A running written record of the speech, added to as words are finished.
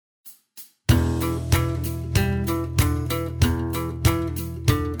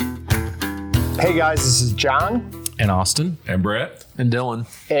Hey guys, this is John. And Austin. And Brett. And Dylan.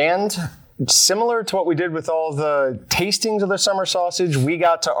 And similar to what we did with all the tastings of the summer sausage, we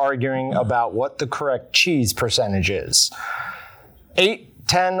got to arguing about what the correct cheese percentage is. 8,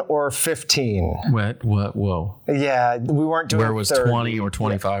 10, or 15. What? Whoa. Yeah, we weren't doing Where was 30. 20 or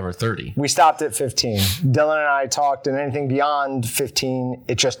 25 or 30? We stopped at 15. Dylan and I talked, and anything beyond 15,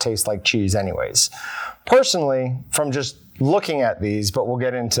 it just tastes like cheese anyways. Personally, from just looking at these, but we'll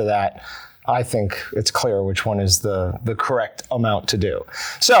get into that, I think it's clear which one is the correct amount to do.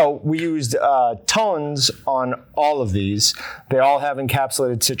 So we used tones on all of these. They all have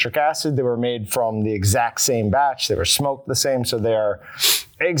encapsulated citric acid. They were made from the exact same batch. They were smoked the same, so they are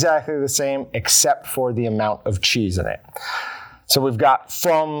exactly the same except for the amount of cheese in it. So we've got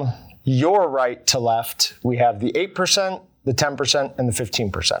from your right to left, we have the 8%, the 10%, and the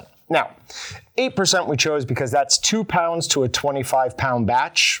 15%. Now, 8% we chose because that's 2 pounds to a 25-pound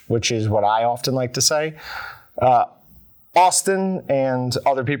batch, which is what I often like to say. Austin and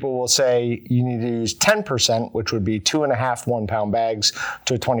other people will say you need to use 10%, which would be 2.5 1-pound bags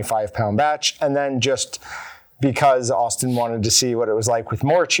to a 25-pound batch. And then just because Austin wanted to see what it was like with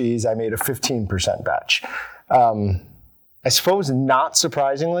more cheese, I made a 15% batch. I suppose not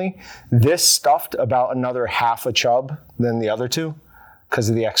surprisingly, this stuffed about another half a chub than the other two, because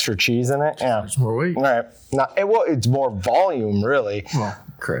of the extra cheese in it. Yeah. It's more weight. Right. It's more volume, really. Well,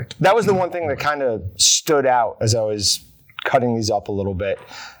 correct. That was the one thing that kind of stood out as I was cutting these up a little bit.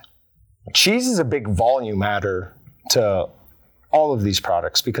 Cheese is a big volume adder to all of these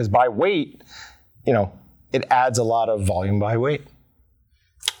products because by weight, it adds a lot of volume by weight.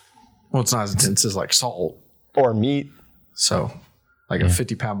 Well, it's not as dense as like salt. Or meat. So, like a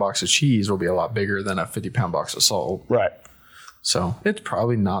 50-pound box of cheese will be a lot bigger than a 50-pound box of salt. Right. So it's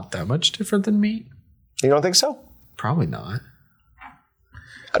probably not that much different than meat. You don't think so? Probably not.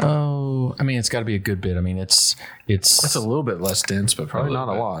 Oh, I mean, it's got to be a good bit. I mean, it's a little bit less dense, but probably not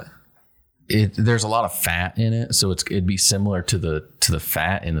a lot. There's a lot of fat in it, so it'd be similar to the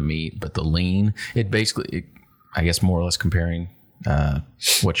fat in the meat, but the lean, I guess more or less comparing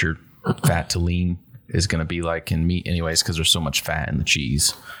what your fat to lean is going to be like in meat, anyways, because there's so much fat in the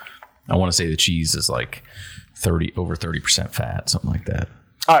cheese. I want to say the cheese is like over 30% fat, something like that.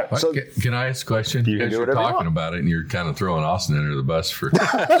 All right. So can I ask a question? You can do you're whatever you talking want. about it, and you're kind of throwing Austin under the bus for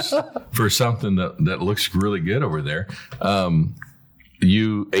something that looks really good over there.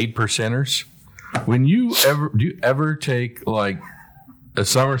 You 8%ers. Do you ever take like a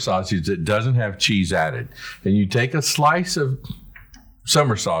summer sausage that doesn't have cheese added, and you take a slice of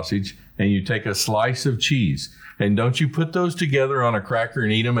summer sausage and you take a slice of cheese? And don't you put those together on a cracker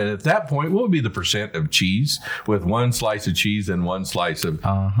and eat them? And at that point, what would be the percent of cheese with one slice of cheese and one slice of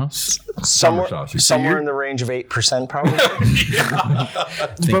summer sausage? Somewhere in the range of 8%, probably. I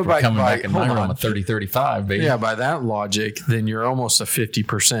think we're coming back in my room with 30-35, baby. Yeah, by that logic, then you're almost a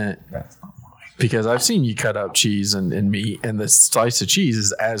 50%. Because I've seen you cut up cheese and meat, and the slice of cheese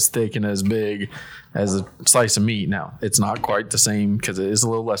is as thick and as big as a slice of meat. Now, it's not quite the same because it is a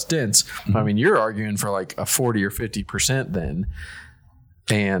little less dense. Mm-hmm. I mean, you're arguing for like a 40 or 50% then.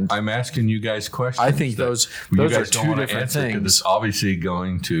 And I'm asking you guys questions. I think those are two different things. It's obviously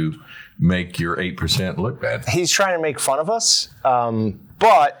going to make your 8% look bad. He's trying to make fun of us,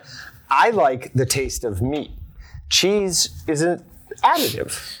 but I like the taste of meat. Cheese isn't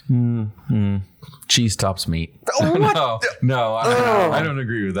additive. Mm-hmm. Cheese tops meat. No, I don't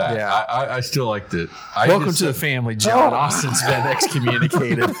agree with that. Yeah. I still like that. Welcome to the family, John. Austin's been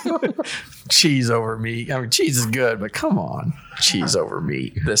excommunicated. Cheese over meat. I mean, cheese is good, but come on. Cheese over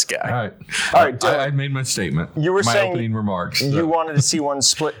meat. This guy. All right. I made my statement. You were my saying opening remarks. You wanted to see one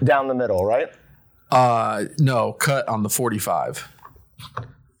split down the middle, right? No, cut on the 45.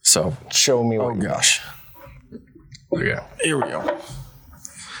 So show me what. Oh gosh. Yeah. Here we go.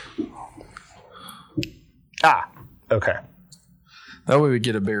 Okay. That way we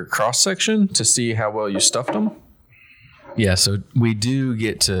get a bigger cross section to see how well you stuffed them. Yeah, so we do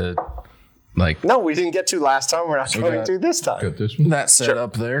get to like. No, we didn't get to last time. We're not going to this time. Got this one. That's set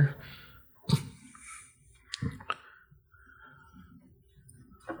up there.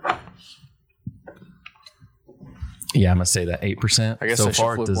 Yeah, I'm gonna say that 8%. I guess so I should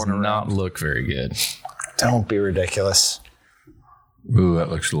far flip does one around. not look very good. Don't be ridiculous. Ooh, that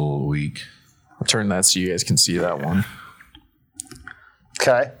looks a little weak. I'll turn that so you guys can see that one.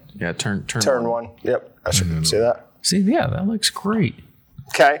 Okay. Yeah, turn one. Yep, I should see that. See, yeah, that looks great.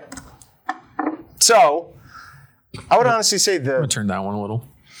 Okay. So, I would honestly say I'm gonna turn that one a little.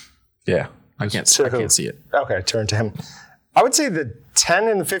 Yeah, I can't see it. Okay, turn to him. I would say the 10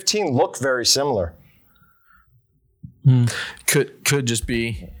 and the 15 look very similar. Could just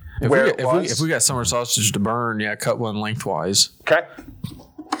be If we got summer sausage to burn, yeah, cut one lengthwise. Okay.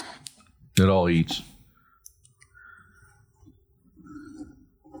 It all eats.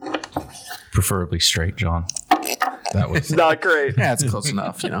 Preferably straight, John. That was Not great. Yeah, it's close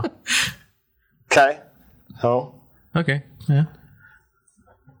enough, you know. Okay. Oh, Okay. Yeah.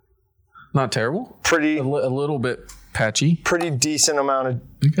 Not terrible. pretty A little bit patchy. decent amount of. I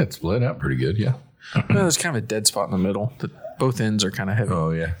think that split out pretty good. Yeah. Well, there's kind of a dead spot in the middle. Both ends are kind of heavy.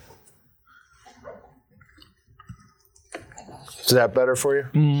 Oh yeah. Is that better for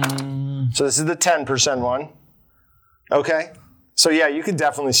you? So this is the 10% one. Okay. So yeah, you can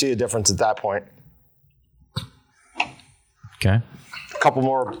definitely see a difference at that point. Okay. A couple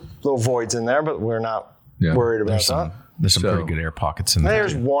more little voids in there, but we're not worried about that. There's some So- pretty good air pockets in there.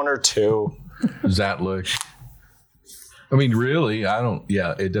 There's one or two. Does that look? I mean, really, I don't.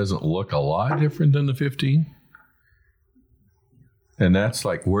 Yeah, it doesn't look a lot different than the 15. And that's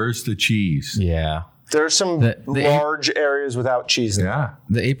like, where's the cheese? Yeah. There's some The- large areas without cheese in them. Yeah,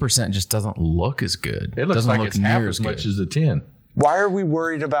 The 8% just doesn't look as good. it looks doesn't like look it's half as good. much as the 10. Why are we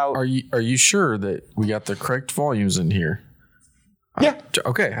worried about? Are you sure that we got the correct volumes in here? Yeah.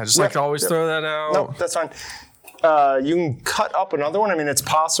 Okay, I just like to always throw that out. No, that's fine. You can cut up another one. I mean, it's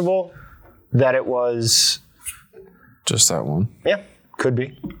possible that it was. Just that one. Yeah, could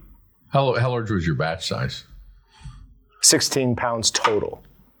be. How large was your batch size? 16 pounds total.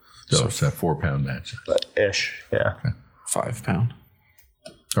 So it's that 4-pound batch. Ish. Yeah. 5 pound.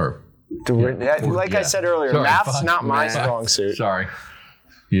 Or Like I said earlier, Sorry, math's fine. not my strong suit. sorry,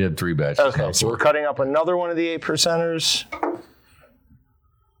 you had 3 batches. Okay, so we're cutting up another one of the 8%ers.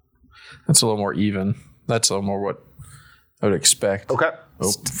 That's a little more even. That's a little more what I would expect. Okay.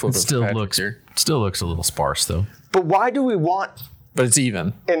 Oh, flip It it still back looks here. a little sparse though. But why do we want But it's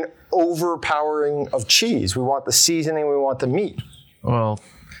even. an overpowering of cheese? We want the seasoning, we want the meat. Well,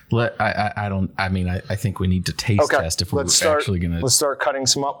 I think we need to taste Okay. test if we're Let's start, actually going to. let's start cutting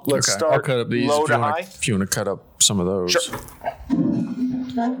some up. Let's Okay, start I'll cut up these low if to you, high. if you want to cut up some of those. Sure.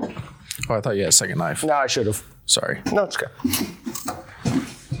 Oh, I thought you had a second knife. No, I should have. Sorry. No, it's okay.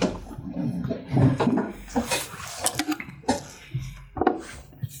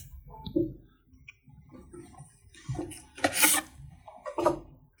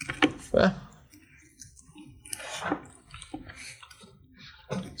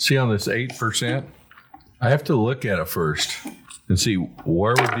 See on this 8%, I have to look at it first and see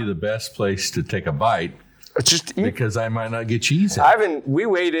where would be the best place to take a bite It's just eat. because I might not get cheese in. We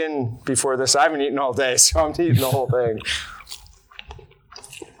weighed in before this. I haven't eaten all day, so I'm eating the whole thing.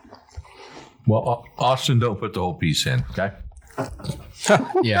 Well, Austin, don't put the whole piece in, okay?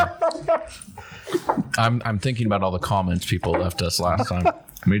 Yeah. I'm thinking about all the comments people left us last time.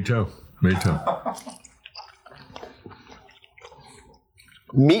 Me too. Me too.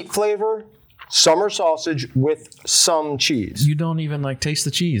 Meat flavor, summer sausage with some cheese. You don't even taste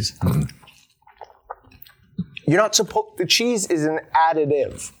the cheese. You're not supposed. The cheese is an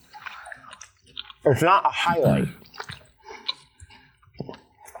additive. It's not a highlight.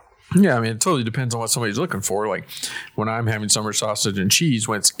 Yeah, I mean, it totally depends on what somebody's looking for. Like when I'm having summer sausage and cheese,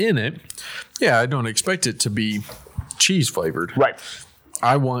 when it's in it, yeah, I don't expect it to be cheese flavored. Right.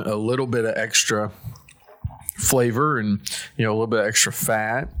 I want a little bit of extra flavor and, a little bit of extra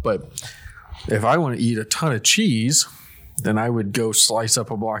fat. But if I want to eat a ton of cheese, then I would go slice up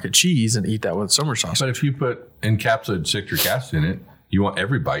a block of cheese and eat that with summer sausage. But if you put encapsulated citric acid in it, you want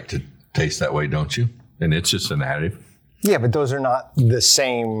every bite to taste that way, don't you? And it's just an additive. Yeah, but those are not the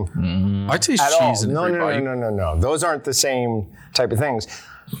same I taste at cheese all. in No, every no, bite. no, no, no, no. Those aren't the same type of things.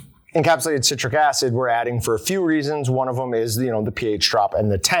 Encapsulated citric acid we're adding for a few reasons. One of them is, the pH drop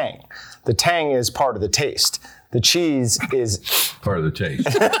and the tang. The tang is part of the taste. The cheese is Part of the taste.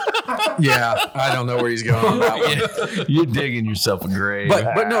 Yeah, I don't know where he's going on that one. You're digging yourself a grave.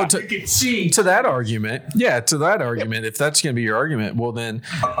 But no, to that argument, if that's going to be your argument, well then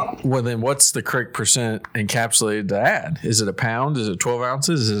what's the correct percent encapsulated to add? Is it a pound? Is it 12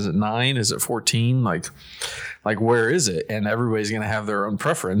 ounces? Is it 9? Is it 14? Like where is it? And everybody's going to have their own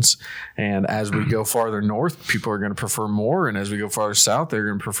preference. And as we go farther north, people are going to prefer more. And as we go farther south, they're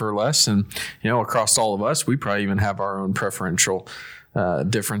going to prefer less. And, across all of us, we probably even have our own preferential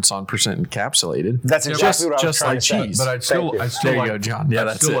difference on percent encapsulated. that's exactly what I was just trying like to say. cheese. But I'd still Thank you. There you like, go, John. Yeah, I'd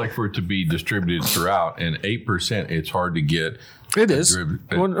that's still it. like for it to be distributed throughout. And 8%, it's hard to get. It is. a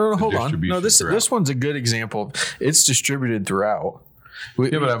Well, no, hold on. distribution No, this throughout. one's a good example. It's distributed throughout.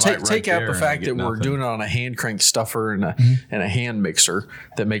 Yeah, but I might Take right out there the and fact get that we're nothing. doing it on a hand crank stuffer and a hand mixer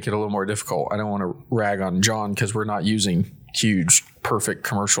that make it a little more difficult. I don't want to rag on John because we're not using huge perfect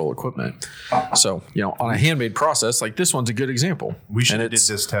commercial equipment. So, on a handmade process, like this one's a good example. We should have did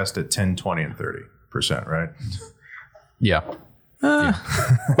this test at 10, 20, and 30%, right? Yeah.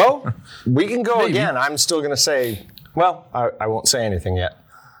 Well, we can go again. I'm still going to say, well, I won't say anything yet.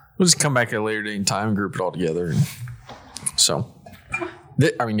 We'll just come back at a later date and time and group it all together. And so,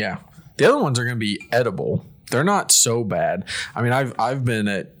 the other ones are going to be edible. They're not so bad. I mean, I've been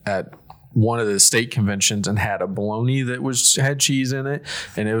at one of the state conventions and had a bologna that had cheese in it,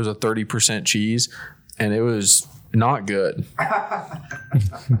 and it was a 30% cheese, and it was not good.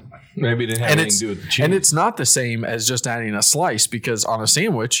 Maybe it didn't have anything to do with the cheese. And it's not the same as just adding a slice, because on a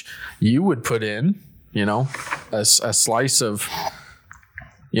sandwich, you would put in, a slice of,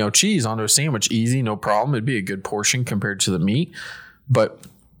 cheese onto a sandwich, easy, no problem. It'd be a good portion compared to the meat. But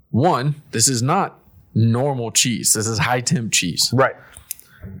this is not normal cheese. This is high temp cheese. Right.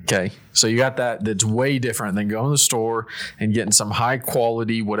 Okay. So you got that's way different than going to the store and getting some high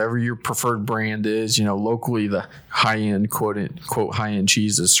quality, whatever your preferred brand is. Locally, the high end, quote unquote, high end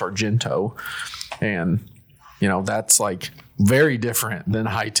cheese is Sargento. And, that's like very different than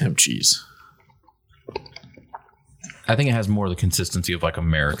high temp cheese. I think it has more of the consistency of like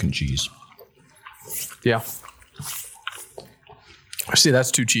American cheese. Yeah. See,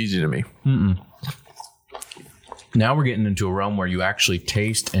 that's too cheesy to me. Now we're getting into a realm where you actually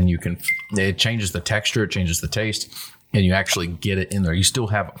taste and it changes the texture, it changes the taste, and you actually get it in there. You still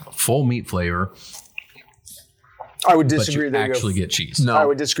have full meat flavor. I would But disagree you that actually get cheese. No. I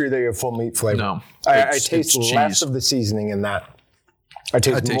would disagree that you have full meat flavor. No. I taste it's less cheese. of the seasoning in that. I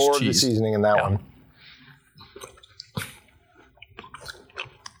taste more of the cheese. seasoning in that one.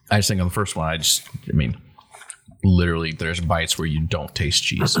 I just think on the first one, literally there's bites where you don't taste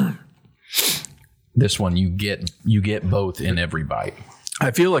cheese. This one you get both in every bite.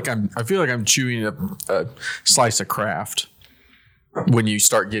 I feel like I'm chewing a slice of Kraft when you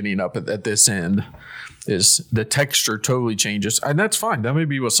start getting up at this end. Is the texture totally changes, and that's fine. That may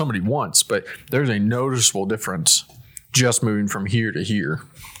be what somebody wants, but there's a noticeable difference just moving from here to here.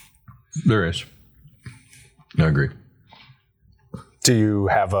 There is. I agree. Do you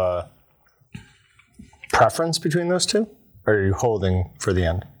have a preference between those two? Or are you holding for the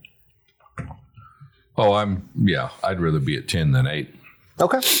end? Oh, I'd rather be at 10 than 8.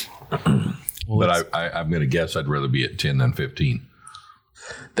 Okay. But I'm going to guess I'd rather be at 10 than 15.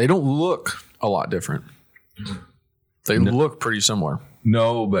 They don't look a lot different. They look pretty similar.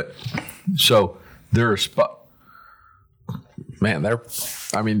 No, but so there are spots. Man, They I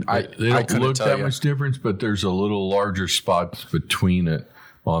don't couldn't look tell that you. much difference, but there's a little larger spots between it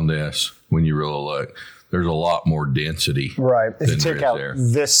on this when you really look. There's a lot more density. Right. If you than take there is out there.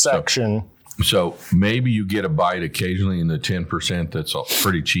 this section, So maybe you get a bite occasionally in the 10% that's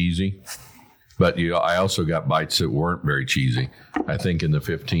pretty cheesy. But I also got bites that weren't very cheesy. I think in the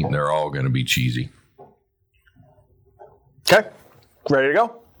 15, they're all going to be cheesy. okay, ready to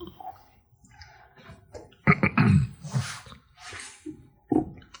go?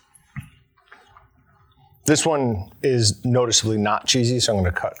 This one is noticeably not cheesy, so I'm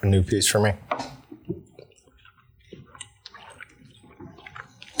going to cut a new piece for me.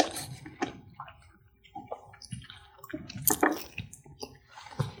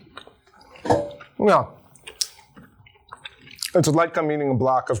 Yeah. It's like I'm eating a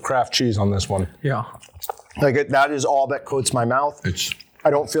block of Kraft cheese on this one. Yeah. That is all that coats my mouth. I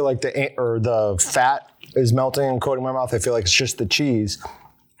don't feel like the fat is melting and coating my mouth. I feel like it's just the cheese.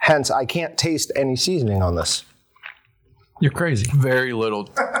 Hence, I can't taste any seasoning on this. You're crazy. Very little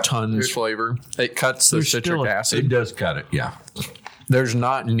tons flavor. It cuts the citric It acid. does cut it, yeah. There's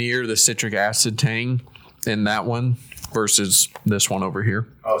not near the citric acid tang in that one versus this one over here.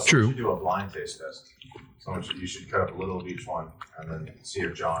 Oh, so True. we should do a blind taste test. You should cut up a little of each one and then see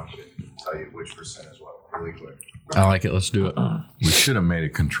if John can tell you which percent is what really quick. I like it. Let's do it. We should have made a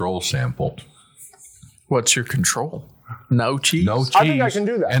control sample. What's your control? No cheese? No cheese. I think I can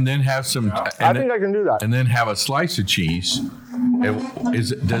do that. And then have some. I think I can do that. And then have a slice of cheese.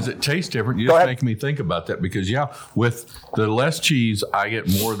 Does it taste different? You Go just ahead. make me think about that because with the less cheese, I get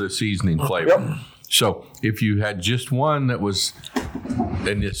more of the seasoning flavor. Yep. So if you had just one that was,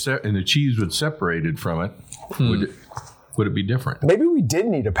 and the cheese was separated from it, would it be different? Maybe we did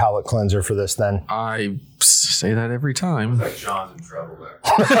need a palate cleanser for this then. I say that every time. Like John's in trouble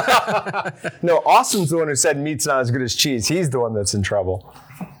there. No, Austin's the one who said meat's not as good as cheese. He's the one that's in trouble.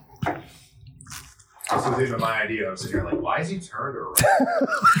 This was even my idea. I was sitting here like, why is he turned around?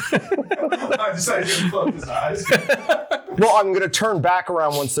 I decided to close his eyes. Well, I'm going to turn back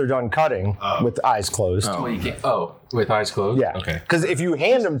around once they're done cutting with the eyes closed. With eyes closed? Yeah. Okay. Because if you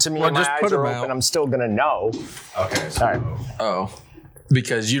hand them to me and my just eyes put are them open, out. I'm still going to know. Okay, so All right. Oh.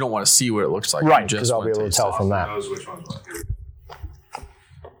 Because you don't want to see what it looks like. Right, You because just I'll be want able to taste tell it. from that. Knows which one's what. Here we go.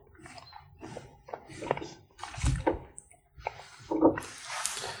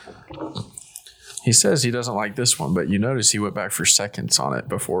 He says he doesn't like this one, but you notice he went back for seconds on it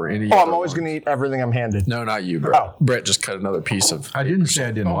before any. Oh, other I'm always one. going to eat everything I'm handed. No, not you, Brett. Oh. Brett just cut another piece of. I didn't say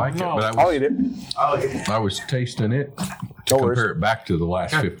I didn't like it, but I'll eat it. I was tasting it to No worries. compare it back to the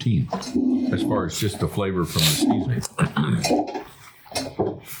last 15, as far as just the flavor from the seasoning.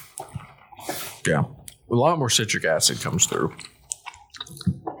 Yeah, a lot more citric acid comes through.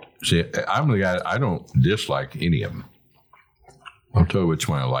 See, I'm the guy. I don't dislike any of them. I'll tell you which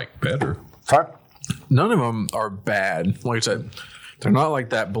one I like better. Okay. None of them are bad. Like I said, they're not like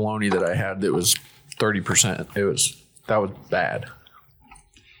that bologna that I had that was 30%. That was bad.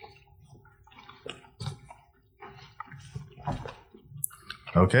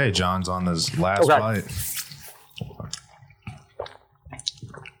 Okay, John's on his last Okay. bite.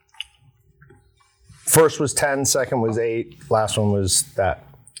 First was 10, second was 8, last one was that.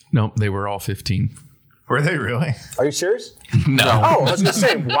 Nope, they were all 15. Were they really? Are you serious? No, Oh, I was going to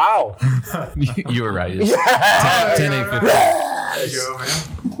say, wow. you were right. It's 10, 8, 15. There you go,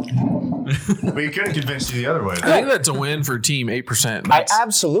 man. We could have convinced you the other way. I think that's a win for team 8%. I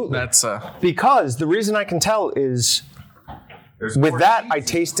absolutely. That's Because the reason I can tell is There's with more that, cheese. I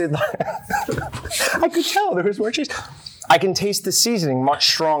tasted. I could tell there was more cheese. I can taste the seasoning much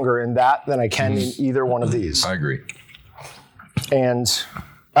stronger in that than I can in either one of these. I agree. And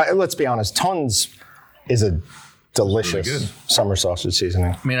let's be honest, Tons is a delicious Really good. summer sausage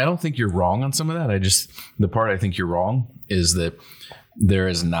seasoning. I mean, I don't think you're wrong on some of that. The part I think you're wrong is that there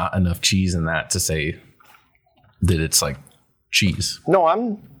is not enough cheese in that to say that it's like cheese.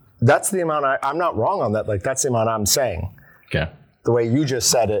 No, that's the amount I'm not wrong on that. Like, that's the amount I'm saying. Okay. The way you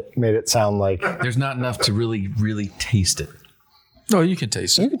just said it made it sound like There's not enough to really, really taste it. no, you can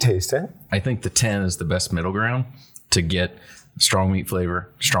taste it. you could taste it. I think the 10 is the best middle ground to get strong meat flavor,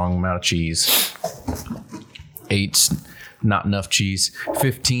 strong amount of cheese. 8's not enough cheese.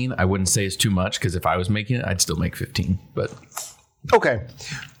 15, I wouldn't say is too much because if I was making it, I'd still make 15. But Okay.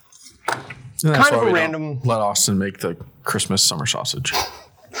 And that's Kind of why a we don't random- Let Austin make the Christmas summer sausage.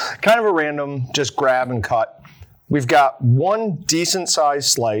 Kind of a random, just grab and cut. We've got one decent sized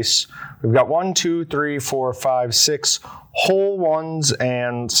slice. We've got 1, 2, 3, 4, 5, 6 whole ones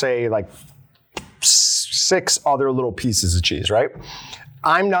and say like 6 other little pieces of cheese, right?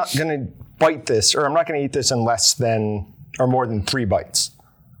 I'm not going to bite this, or I'm not going to eat this in less than or more than 3 bites.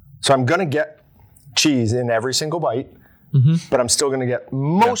 So I'm going to get cheese in every single bite, but I'm still going to get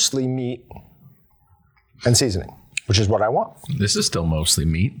mostly meat and seasoning, which is what I want. this is still mostly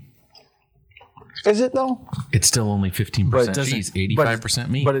meat. Is it though? It's still only 15% cheese, 85%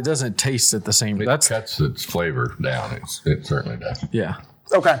 meat. But it doesn't taste at the same. It That's cuts its flavor down. It certainly does. yeah.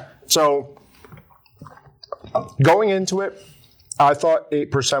 Okay, so going into it, I thought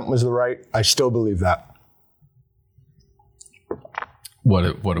 8% was the right. I still believe that. what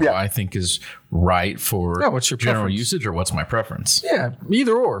do Yeah. I think is right for Yeah, what's your general preference? usage, or what's my preference? Yeah,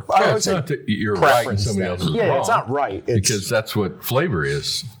 either or. I would It's say not that you're right and preference somebody then. else is Yeah, wrong. it's not right. It's, Because that's what flavor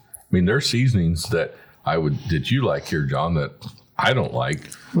is. I mean, there's seasonings that that you like here, John, that I don't like,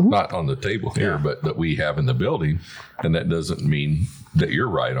 not on the table here, but that we have in the building, and that doesn't mean that you're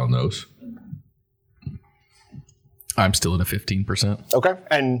right on those. I'm still at a 15%. okay,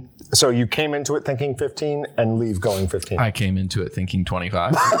 and so you came into it thinking 15 and leave going 15. I came into it thinking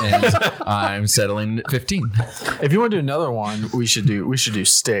 25, and I'm settling at 15. If you want to do another one, we should do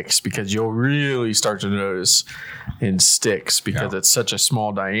sticks because you'll really start to notice in sticks because it's such a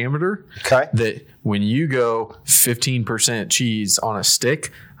small diameter Okay. that when you go 15% cheese on a stick,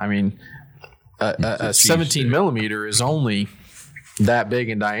 I mean, a 17 stick. millimeter is only that big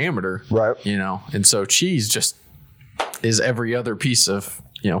in diameter, Right. You know, and so cheese just is every other piece of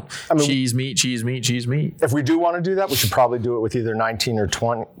cheese, meat, cheese, meat, cheese, meat. If we do want to do that, we should probably do it with either 19 or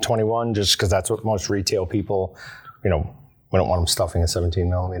 20, 21, just because that's what most retail people, we don't want them stuffing a 17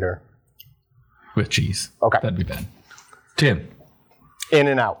 millimeter. With cheese. Okay. That'd be bad. 10. In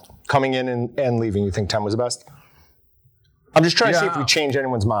and out. Coming in and leaving. You think 10 was the best? I'm just trying to see if we change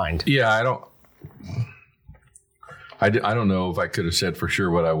anyone's mind. Yeah, I don't know if I could have said for sure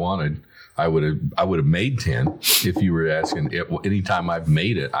what I wanted. I would have made 10 if you were asking. Anytime I've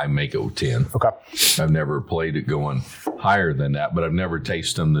made it, I make it 10. Okay. I've never played it going higher than that, but I've never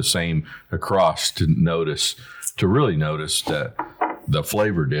tasted them the same across to really notice that the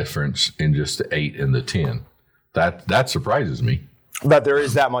flavor difference in just the 8 and the 10. That surprises me. But there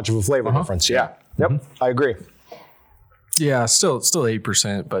is that much of a flavor difference. Yeah. Yep. I agree. Yeah, still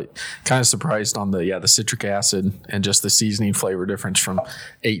 8%, but kind of surprised on the citric acid and just the seasoning flavor difference from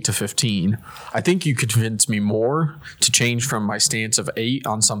 8 to 15. I think you could convince me more to change from my stance of 8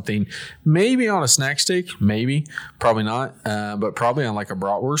 on something, maybe on a snack steak, maybe, probably not, but probably on like a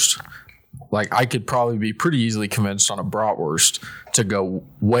bratwurst. Like I could probably be pretty easily convinced on a bratwurst to go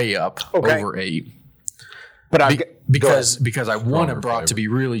way up over 8. But because I want a brat to be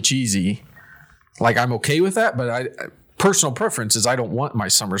really cheesy. Like I'm okay with that, but personal preference is I don't want my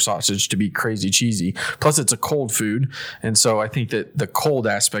summer sausage to be crazy cheesy. Plus, it's a cold food. And so I think that the cold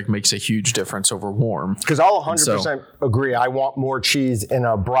aspect makes a huge difference over warm. Because I'll 100% agree. I want more cheese in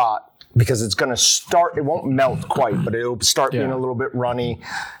a brat because it's going to start, it won't melt quite, but it'll start being a little bit runny.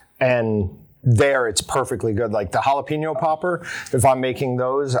 And there, it's perfectly good. Like the jalapeno popper, if I'm making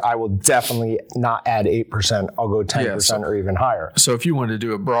those, I will definitely not add 8%. I'll go 10% or even higher. So if you wanted to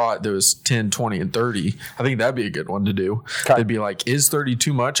do a brat that was 10, 20, and 30, I think that'd be a good one to do. Okay. It'd be like, is 30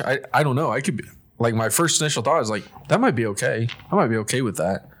 too much? I don't know. I could be, like my first initial thought is like, that might be okay. I might be okay with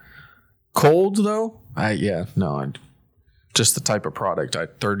that. Cold though? Just the type of product,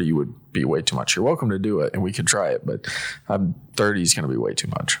 30 would be way too much. You're welcome to do it and we could try it, but 30 is going to be way too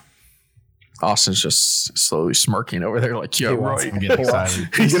much. Austin's just slowly smirking over there like, yo, right. I'm getting excited.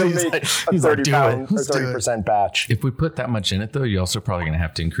 He's going to make a 30-pound or 30% batch. If we put that much in it, though, you're also probably going to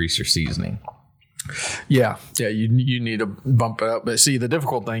have to increase your seasoning. Yeah, you need to bump it up. But see, the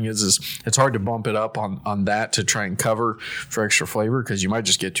difficult thing is it's hard to bump it up on that to try and cover for extra flavor because you might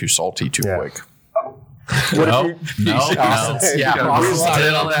just get too salty too quick. No. Yeah, Austin's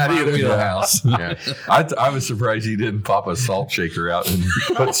dead on that wheelhouse. Yeah. I was surprised he didn't pop a salt shaker out and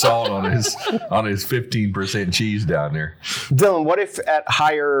put salt on his 15% cheese down there. Dylan, what if at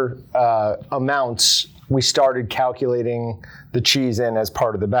higher amounts we started calculating the cheese in as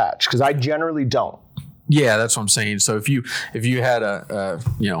part of the batch? Because I generally don't. Yeah, that's what I'm saying. So if you had a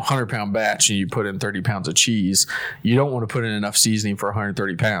 100-pound batch and you put in 30 pounds of cheese, you don't want to put in enough seasoning for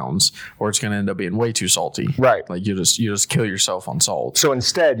 130 pounds, or it's going to end up being way too salty. Right. Like you just kill yourself on salt. So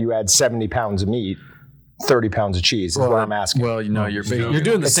instead, you add 70 pounds of meat, 30 pounds of cheese. Is what I'm asking. Well, you're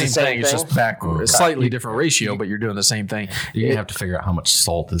doing the same thing. It's just a slightly different ratio, but you're doing the same thing. You're going to have to figure out how much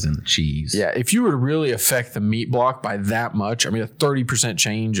salt is in the cheese. Yeah, if you were to really affect the meat block by that much, I mean, a 30%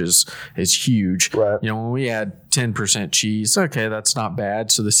 change is huge. Right. When we add 10% cheese, okay, that's not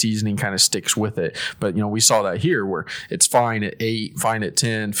bad. So the seasoning kind of sticks with it. But, we saw that here where it's fine at 8, fine at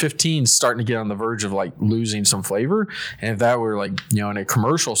 10, 15 starting to get on the verge of like losing some flavor. And if that were like, in a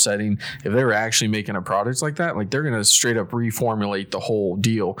commercial setting, if they were actually making a product like that, like they're going to straight up reformulate the whole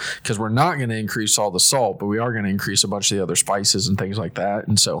deal because we're not going to increase all the salt, but we are going to increase a bunch of the other spices and things like that.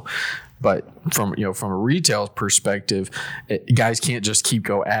 And so, but from a retail perspective, guys can't just keep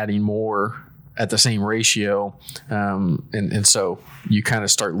adding more at the same ratio. And so you kind of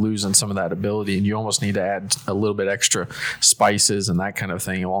start losing some of that ability and you almost need to add a little bit extra spices and that kind of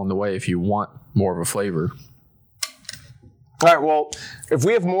thing along the way if you want more of a flavor. All right, well, if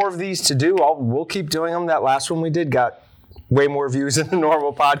we have more of these to do, we'll keep doing them. That last one we did got way more views than the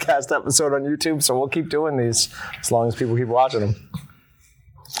normal podcast episode on YouTube, so we'll keep doing these as long as people keep watching them.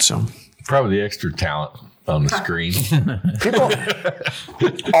 So probably the extra talent on the screen.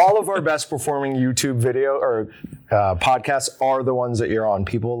 All of our best performing YouTube video or podcasts are the ones that you're on.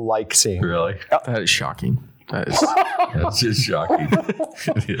 People like seeing. Really? that is shocking. That's just shocking.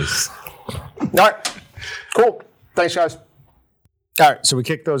 It is. All right, cool. Thanks, guys. All right, so we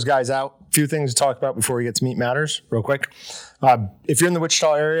kicked those guys out. A few things to talk about before we get to Meat Matters, real quick. If you're in the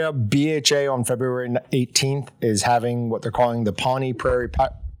Wichita area, BHA on February 18th is having what they're calling the Pawnee Prairie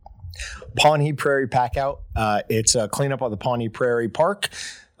Pack Out. It's a cleanup of the Pawnee Prairie Park.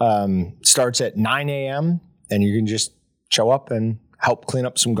 Starts at 9 a.m., and you can just show up and help clean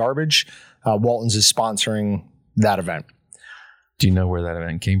up some garbage. Walton's is sponsoring that event. Do you know where that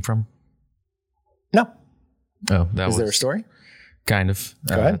event came from? No. Oh, Is there a story? Kind of.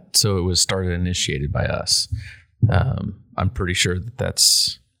 Go ahead. So it was started and initiated by us. I'm pretty sure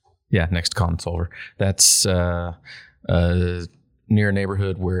that's next Consolver. That's near a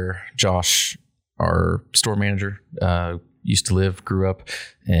neighborhood where Josh, our store manager, used to live, grew up,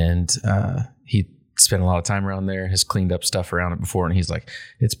 and he spent a lot of time around there, has cleaned up stuff around it before, and he's like,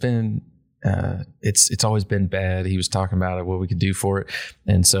 it's always been bad. He was talking about it, what we could do for it.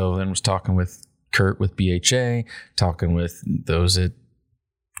 And so then was talking with Kurt with BHA, talking with those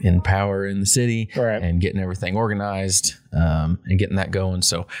in power in the city, right, and getting everything organized and getting that going.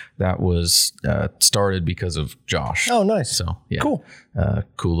 So that was started because of Josh. Oh, nice. So yeah, cool.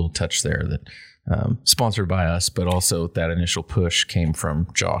 Cool little touch there Sponsored by us, but also that initial push came from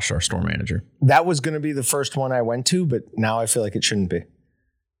Josh, our store manager. That was going to be the first one I went to, but now I feel like it shouldn't be.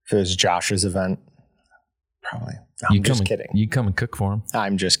 If it was Josh's event, probably. No, I'm just kidding. You come and cook for him.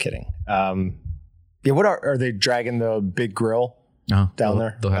 I'm just kidding. What are they dragging the big grill down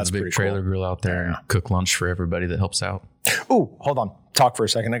there? They'll have a big trailer grill out there and cook lunch for everybody that helps out. Oh, hold on. Talk for a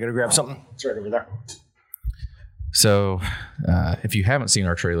second. I got to grab something. It's right over there. So if you haven't seen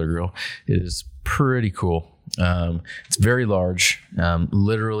our trailer grill, it is pretty cool. It's very large.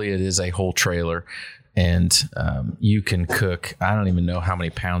 Literally, it is a whole trailer. And you can cook, I don't even know how many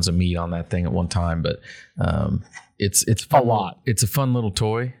pounds of meat on that thing at one time, but it's fun. A lot. It's a fun little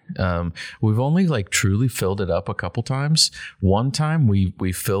toy. We've only like truly filled it up a couple times. One time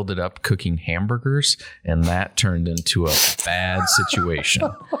we filled it up cooking hamburgers, and that turned into a bad situation.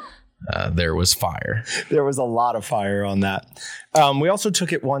 There was fire. There was a lot of fire on that. We also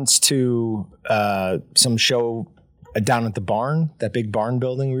took it once to some show down at the barn, that big barn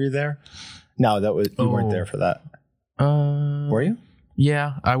building. Were you there? No, you weren't there for that. Were you?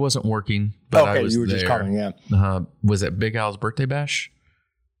 Yeah, I wasn't working, but I was you were there. just coming, yeah. Was it Big Al's birthday bash?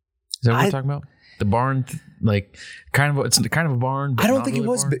 Is that what we're talking about? The barn, it's kind of a barn. But I don't not think really it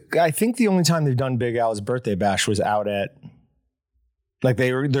was. I think the only time they've done Big Al's birthday bash was out at,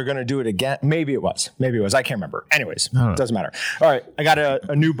 they're going to do it again. Maybe it was. I can't remember. Anyways, doesn't matter. All right, I got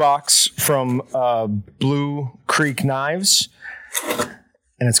a new box from Blue Creek Knives,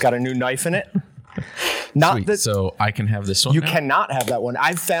 and it's got a new knife in it. So I can have this one. You now? cannot have that one.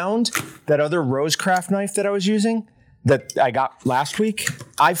 I found that other Rosecraft knife that I was using that I got last week.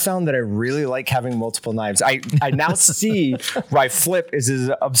 I found that I really like having multiple knives. I now see why Flip is as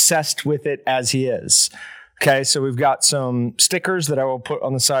obsessed with it as he is. Okay, so we've got some stickers that I will put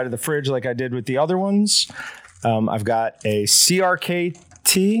on the side of the fridge like I did with the other ones. I've got a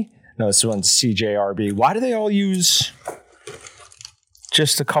CRKT. No, this one's CJRB. Why do they all use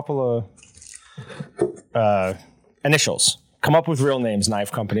just a couple of initials? Come up with real names,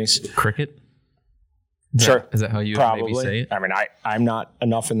 knife companies. Cricket? Sure. Is that how you Probably. maybe say it? I mean, I'm not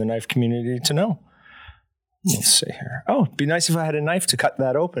enough in the knife community to know. Let's see here. Oh, it'd be nice if I had a knife to cut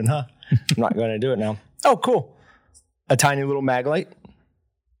that open, huh? I'm not going to do it now. Oh, cool. A tiny little Maglite.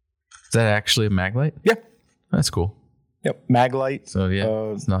 Is that actually a Maglite? Yeah. That's cool. Yep. Maglite. So, yeah,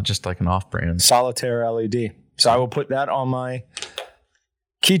 it's not just like an off-brand. Solitaire LED. So I will put that on my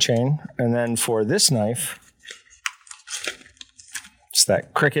keychain. And then for this knife, it's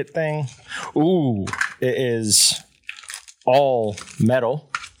that Cricket thing. Ooh, it is all metal,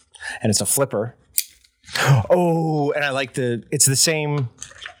 and it's a flipper. Oh, and I like it's the same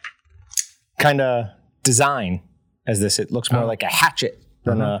kind of design as this. It looks more like a hatchet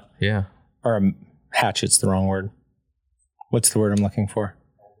than or a hatchet's the wrong word. What's the word I'm looking for?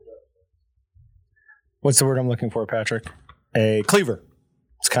 Patrick? A cleaver.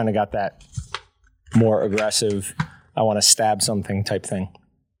 It's kind of got that more aggressive, I want to stab something type thing.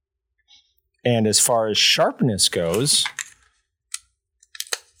 And as far as sharpness goes,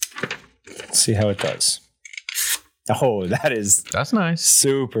 let's see how it does. Oh, that's nice.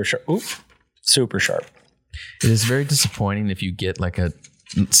 Super sharp. Oop, super sharp. It is very disappointing if you get like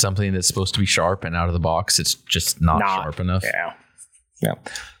something that's supposed to be sharp and out of the box, it's just not sharp enough. Yeah.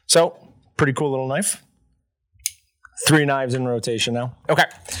 So, pretty cool little knife. 3 knives in rotation now. Okay.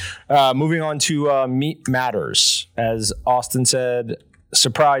 Moving on to Meat Matters. As Austin said,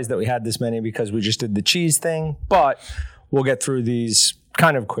 surprised that we had this many because we just did the cheese thing, but we'll get through these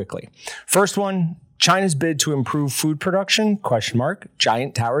kind of quickly. First one, China's bid to improve food production, ?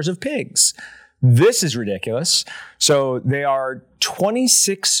 Giant towers of pigs. This is ridiculous. So they are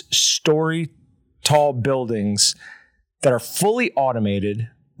 26-story tall buildings that are fully automated.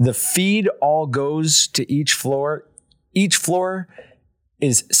 The feed all goes to each floor. Each floor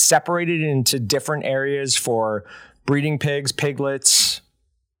is separated into different areas for breeding pigs, piglets,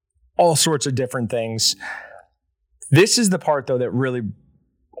 all sorts of different things. This is the part, though, that really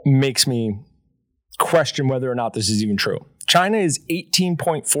makes me question whether or not this is even true. China is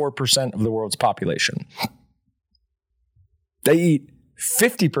 18.4% of the world's population. They eat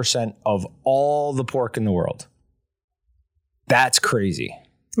 50% of all the pork in the world. That's crazy.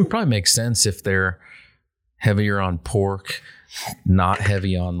 It would probably make sense if they're heavier on pork, not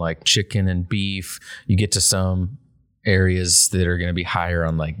heavy on like chicken and beef. You get to some areas that are going to be higher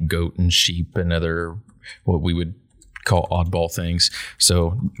on like goat and sheep and other what we would call oddball things.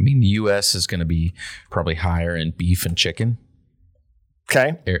 So, I mean, the U.S. is going to be probably higher in beef and chicken.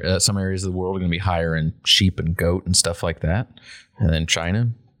 Okay. Some areas of the world are going to be higher in sheep and goat and stuff like that. And then China,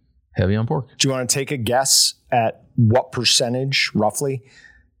 heavy on pork. Do you want to take a guess at what percentage, roughly,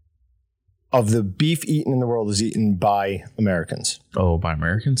 of the beef eaten in the world is eaten by Americans? Oh, by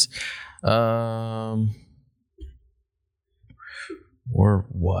Americans? Or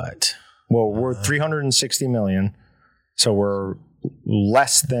what? Well, we're 360 million, so we're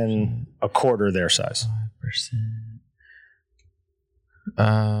less than a quarter their size.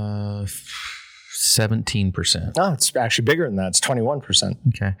 17%. No, it's actually bigger than that. It's 21%.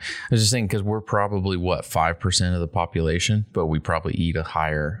 Okay. I was just thinking because we're probably, 5% of the population, but we probably eat a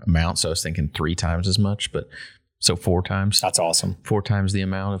higher amount. So I was thinking 3 times as much, but so 4 times. That's awesome. 4 times the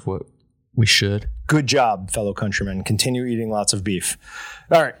amount of what we should. Good job, fellow countrymen. Continue eating lots of beef.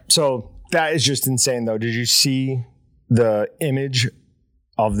 All right. So that is just insane, though. Did you see the image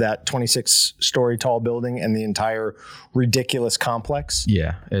of that 26-story tall building and the entire ridiculous complex?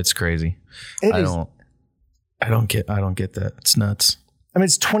 Yeah, it's crazy. I don't get that. It's nuts. I mean,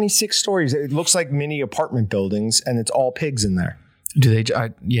 it's 26 stories. It looks like mini apartment buildings, and it's all pigs in there. Do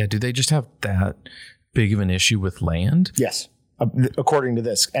they just have that big of an issue with land? Yes, according to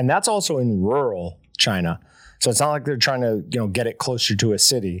this. And that's also in rural China. So it's not like they're trying to, get it closer to a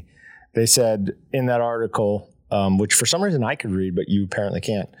city. They said in that article, which for some reason I could read, but you apparently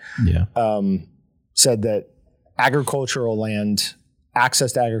can't. Yeah. Said that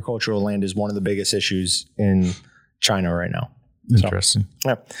access to agricultural land is one of the biggest issues in China right now. Interesting.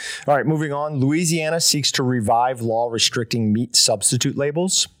 So, yeah. All right, moving on. Louisiana seeks to revive law restricting meat substitute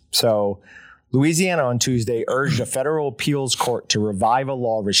labels. So Louisiana on Tuesday urged a federal appeals court to revive a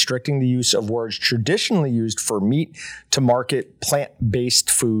law restricting the use of words traditionally used for meat to market plant-based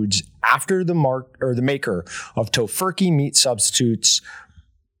foods after the maker of Tofurky meat substitutes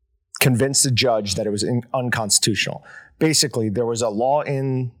convinced a judge that it was unconstitutional. Basically, there was a law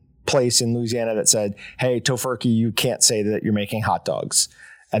in place in Louisiana that said, hey, Tofurky, you can't say that you're making hot dogs.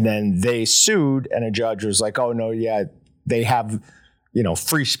 And then they sued, and a judge was like, oh, no, yeah, they have,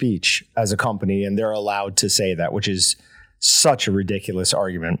 free speech as a company, and they're allowed to say that, which is such a ridiculous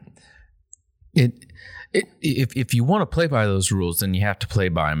argument. If you want to play by those rules, then you have to play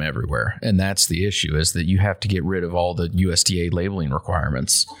by them everywhere. And that's the issue, is that you have to get rid of all the USDA labeling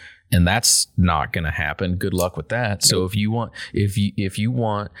requirements. And that's not going to happen. Good luck with that. So if you want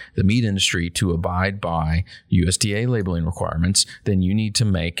the meat industry to abide by USDA labeling requirements, then you need to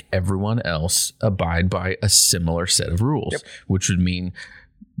make everyone else abide by a similar set of rules, which would mean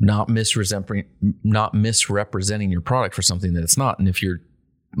not misrepresenting your product for something that it's not. And if you're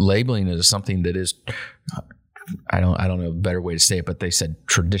labeling it as something that is, I don't know a better way to say it, but they said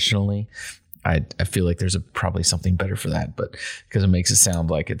traditionally. I feel like there's probably something better for that, but because it makes it sound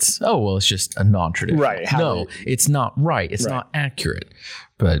like it's just a non-traditional. Right. It's not right. It's not accurate.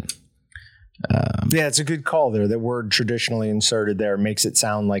 But yeah, it's a good call there. That word traditionally inserted there makes it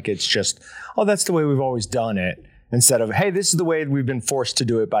sound like it's just, that's the way we've always done it, instead of, hey, this is the way we've been forced to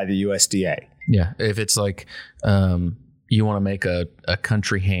do it by the USDA. Yeah. If it's like you want to make a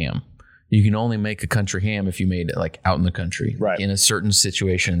country ham. You can only make a country ham if you made it like out in the country, right, in a certain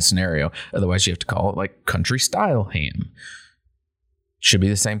situation and scenario. Otherwise, you have to call it like country style ham. Should be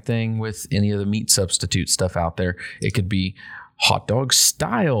the same thing with any of the meat substitute stuff out there. It could be hot dog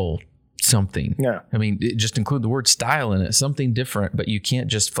style something. Yeah. I mean, just include the word style in it, something different, but you can't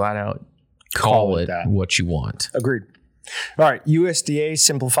just flat out call it what you want. Agreed. All right. USDA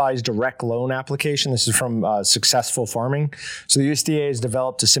simplifies direct loan application. This is from Successful Farming. So the USDA has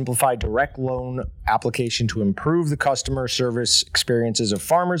developed a simplified direct loan application to improve the customer service experiences of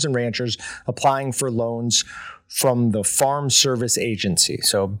farmers and ranchers applying for loans from the Farm Service Agency.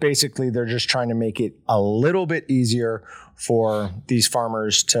 So basically, they're just trying to make it a little bit easier for these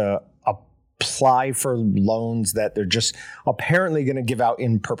farmers to apply for loans that they're just apparently going to give out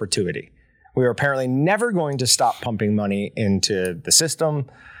in perpetuity. We are apparently never going to stop pumping money into the system.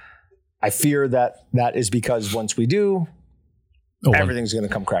 I fear that is because once we do, everything's going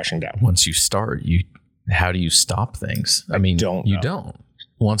to come crashing down. Once you start, how do you stop things? I mean, you don't.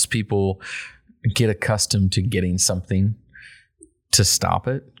 Once people get accustomed to getting something, to stop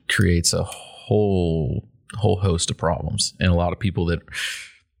it creates a whole host of problems, and a lot of people that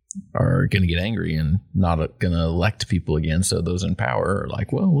are going to get angry and not going to elect people again. So those in power are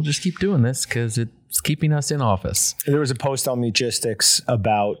like, well, we'll just keep doing this because it's keeping us in office. There was a post on Meatgistics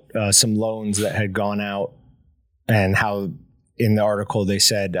about some loans that had gone out, and how in the article they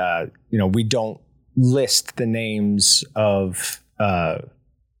said, we don't list the names of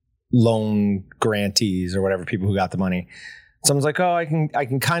loan grantees or whatever, people who got the money. Someone's like, I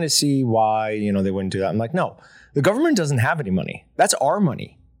can kind of see why, they wouldn't do that. I'm like, no, the government doesn't have any money. That's our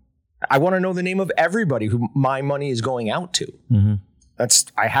money. I want to know the name of everybody who my money is going out to. Mm-hmm.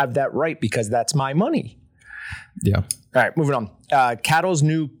 I have that right because that's my money. Yeah. All right, moving on. Cattle's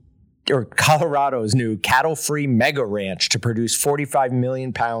new Colorado's new cattle-free mega ranch to produce 45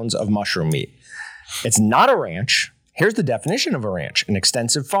 million pounds of mushroom meat. It's not a ranch. Here's the definition of a ranch: an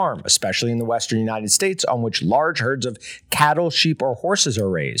extensive farm, especially in the western United States, on which large herds of cattle, sheep, or horses are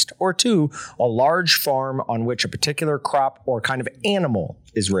raised. Or 2, a large farm on which a particular crop or kind of animal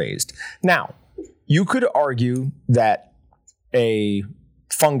is raised. Now, you could argue that a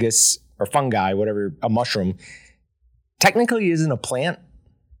fungus or fungi, whatever, a mushroom, technically isn't a plant.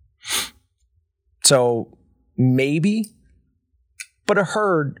 So maybe, but a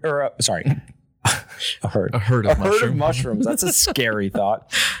herd of mushrooms. That's a scary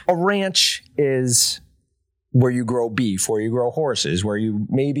thought. A ranch is where you grow beef, where you grow horses, where you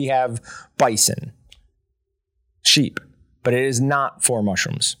maybe have bison, sheep, but it is not for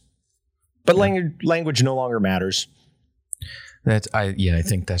mushrooms. But language no longer matters. I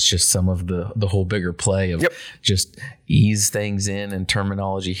think that's just some of the whole bigger play of just ease things in and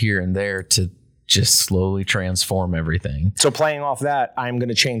terminology here and there to just slowly transform everything. So playing off that, I'm going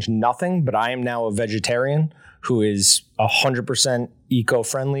to change nothing, but I am now a vegetarian who is 100%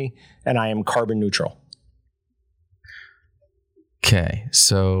 eco-friendly, and I am carbon neutral. Okay,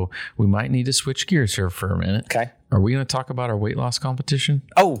 so we might need to switch gears here for a minute. Okay. Are we going to talk about our weight loss competition?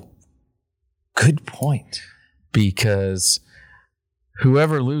 Oh, good point. Because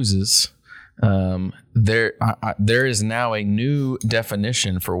whoever loses, there is now a new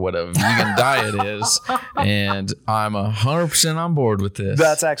definition for what a vegan diet is, and I'm 100% on board with this.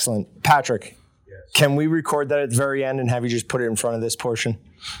 That's excellent. Patrick, can we record that at the very end and have you just put it in front of this portion?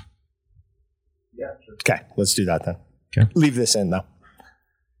 Yeah, sure. Okay, let's do that then. Okay. Leave this in, though.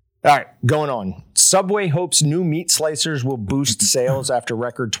 All right, going on. Subway hopes new meat slicers will boost sales after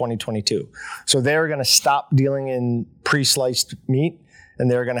record 2022. So they're going to stop dealing in pre-sliced meat,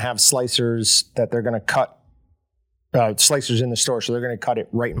 and they're going to have slicers that they're going to cut, slicers in the store. So they're going to cut it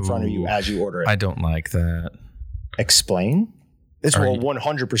right in front of you as you order it. I don't like that. Explain? This will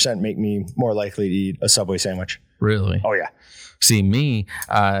 100% make me more likely to eat a Subway sandwich. Really? Oh, yeah. See, me,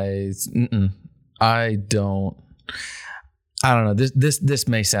 I don't know. This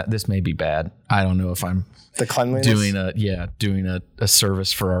may be bad. I don't know if I'm the cleanliness doing a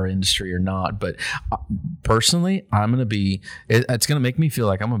service for our industry or not. But personally, it's going to make me feel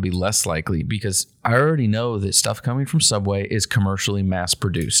like I'm going to be less likely, because I already know that stuff coming from Subway is commercially mass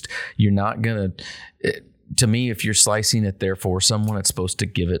produced. You're not going to. To me, if you're slicing it there for someone, it's supposed to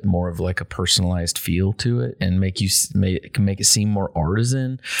give it more of like a personalized feel to it and make it seem more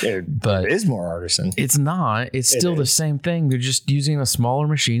artisan. But it is more artisan. It's not. It's still the same thing. They're just using a smaller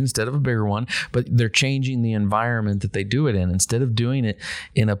machine instead of a bigger one, but they're changing the environment that they do it in. Instead of doing it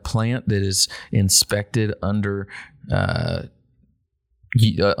in a plant that is inspected under the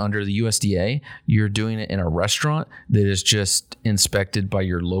USDA, you're doing it in a restaurant that is just inspected by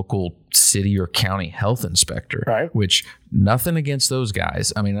your local city or county health inspector. Right. Which, nothing against those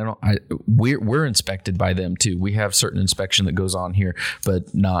guys. I mean, we're inspected by them too. We have certain inspection that goes on here,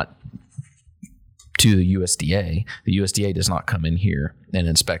 but not to the USDA. The USDA does not come in here and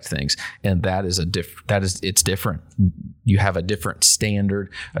inspect things, and it's different. You have a different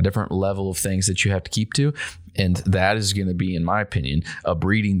standard, a different level of things that you have to keep to. And that is going to be, in my opinion, a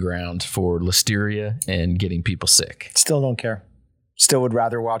breeding ground for listeria and getting people sick. Still don't care. Still would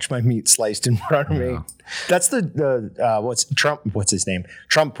rather watch my meat sliced in front of me. That's what's his name?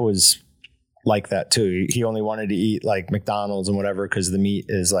 Trump was like that too. He only wanted to eat like McDonald's and whatever because the meat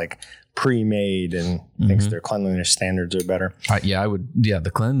is like pre-made and thinks their cleanliness standards are better.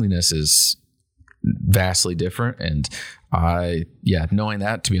 The cleanliness is vastly different. And knowing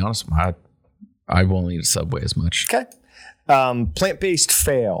that, to be honest, I won't eat a Subway as much. Okay. Plant-based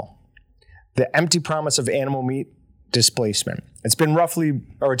fail. The empty promise of animal meat displacement. It's been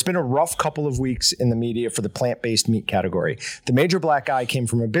a rough couple of weeks in the media for the plant-based meat category. The major black eye came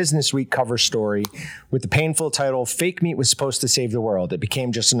from a Business Week cover story with the painful title, "Fake Meat Was Supposed to Save the World. It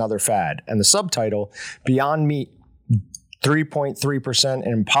Became Just Another Fad." And the subtitle, "Beyond Meat, 3.3%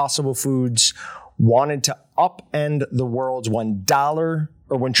 and Impossible Foods wanted to upend the world's $1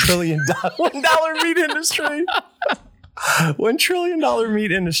 trillion meat industry." $1 trillion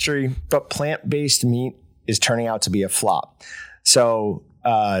meat industry, but plant-based meat is turning out to be a flop. So,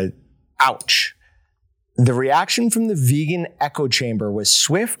 ouch. The reaction from the vegan echo chamber was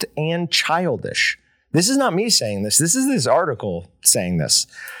swift and childish. This is not me saying this. This is this article saying this.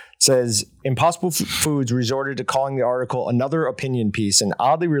 It says, Impossible Foods resorted to calling the article another opinion piece and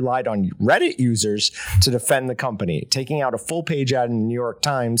oddly relied on Reddit users to defend the company, taking out a full-page ad in the New York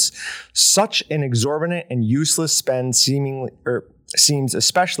Times. Such an exorbitant and useless spend seems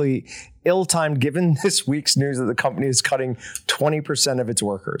especially ill-timed given this week's news that the company is cutting 20% of its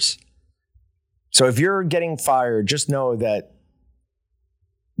workers. So if you're getting fired, just know that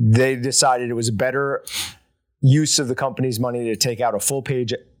they decided it was a better use of the company's money to take out a full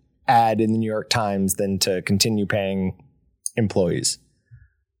page ad in the New York Times than to continue paying employees.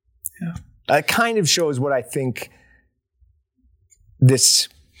 Yeah. That kind of shows what I think this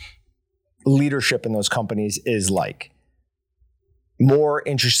leadership in those companies is like. More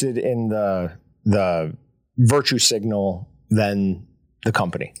interested in the virtue signal than the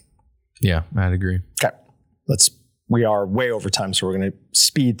company. Yeah, I'd agree. Okay. We are way over time, so we're going to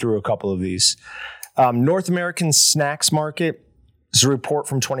speed through a couple of these. North American snacks market is a report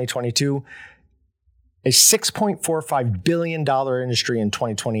from 2022. A $6.45 billion industry in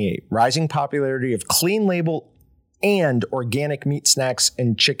 2028. Rising popularity of clean label and organic meat snacks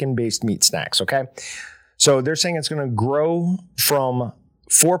and chicken-based meat snacks, okay? So they're saying it's going to grow from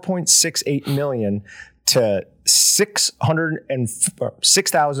 4.68 million to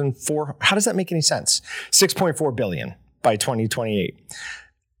 6,004. How does that make any sense? 6.4 billion by 2028.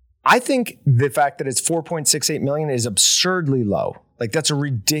 I think the fact that it's 4.68 million is absurdly low. Like that's a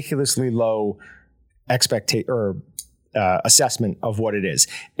ridiculously low assessment of what it is.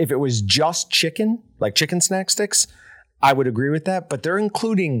 If it was just chicken, like chicken snack sticks, I would agree with that. But they're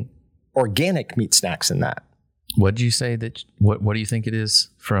including organic meat snacks in that. What did you say that? What do you think it is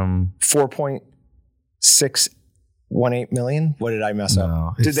from 4.618 million? What did I mess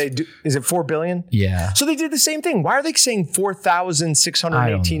up? Did they do? Is it 4 billion? Yeah. So they did the same thing. Why are they saying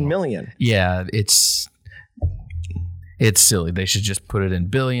 4,618 million? Yeah, it's silly. They should just put it in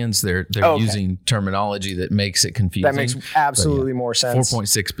billions. They're using terminology that makes it confusing. That makes absolutely more sense.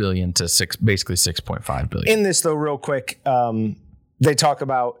 4.6 billion to basically 6.5 billion. In this though, real quick, they talk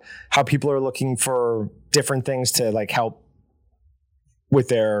about how people are looking for different things to like help with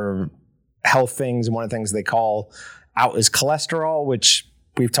their health things. And one of the things they call out is cholesterol, which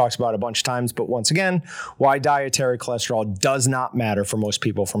we've talked about a bunch of times. But once again, why dietary cholesterol does not matter for most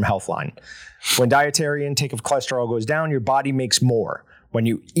people from Healthline. When dietary intake of cholesterol goes down, your body makes more. When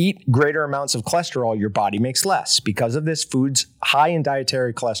you eat greater amounts of cholesterol, your body makes less. Because of this, foods high in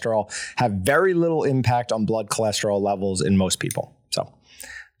dietary cholesterol have very little impact on blood cholesterol levels in most people. So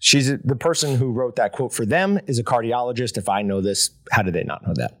the person who wrote that quote for them is a cardiologist. If I know this, how do they not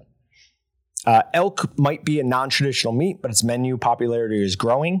know that? Elk might be a non-traditional meat, but its menu popularity is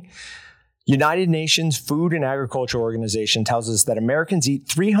growing. United Nations Food and Agriculture Organization tells us that Americans eat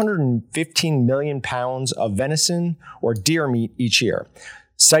 315 million pounds of venison or deer meat each year.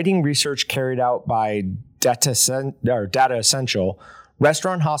 Citing research carried out by Data Essential,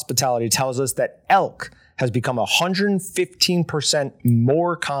 Restaurant Hospitality tells us that elk has become 115%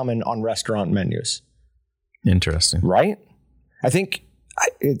 more common on restaurant menus. Interesting. Right? I think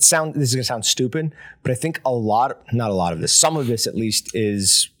this is going to sound stupid, but I think some of this at least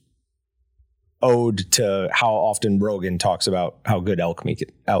is owed to how often Rogan talks about how good elk meat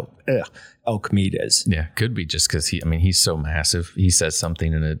is. Yeah, could be just because he's so massive. He says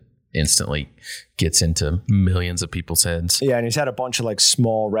something and it instantly gets into millions of people's heads. Yeah, and he's had a bunch of like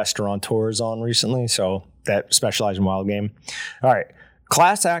small restaurateurs on recently, so that specialize in wild game. All right.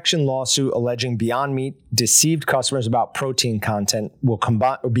 Class action lawsuit alleging Beyond Meat deceived customers about protein content will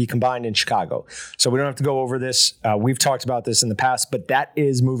be combined in Chicago. So we don't have to go over this. We've talked about this in the past, but that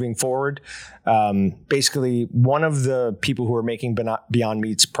is moving forward. Basically, one of the people who are making Beyond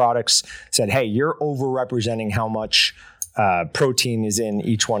Meat's products said, hey, you're overrepresenting how much protein is in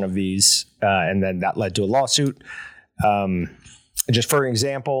each one of these. And then that led to a lawsuit. Just for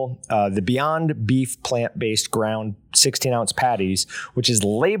example, the Beyond Beef plant-based ground 16-ounce patties, which is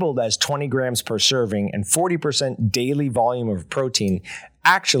labeled as 20 grams per serving and 40% daily volume of protein,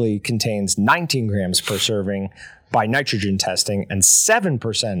 actually contains 19 grams per serving by nitrogen testing and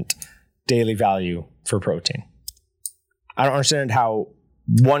 7% daily value for protein. I don't understand how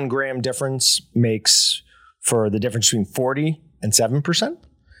 1 gram difference makes for the difference between 40 and 7%.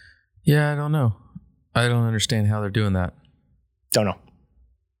 Yeah, I don't know. I don't understand how they're doing that. Don't know.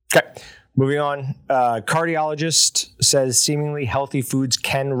 Okay, moving on. Cardiologist says seemingly healthy foods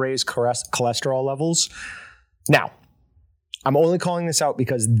can raise cholesterol levels. Now, I'm only calling this out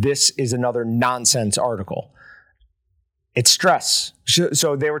because this is another nonsense article. It's stress.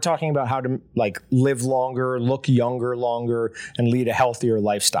 So they were talking about how to like live longer, look younger longer, and lead a healthier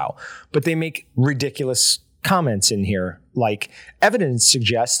lifestyle. But they make ridiculous comments in here, like evidence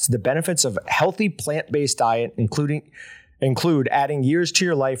suggests the benefits of healthy plant-based diet, include adding years to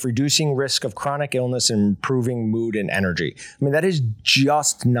your life, reducing risk of chronic illness, and improving mood and energy. I mean, that is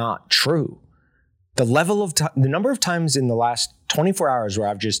just not true. The number of times in the last 24 hours where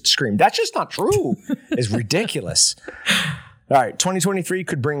I've just screamed, that's just not true, is ridiculous. All right, 2023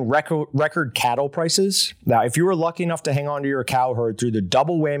 could bring record cattle prices. Now, if you were lucky enough to hang on to your cow herd through the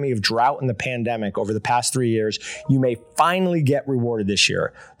double whammy of drought and the pandemic over the past 3 years, you may finally get rewarded this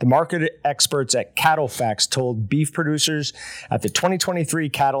year. The market experts at Cattle Facts told beef producers at the 2023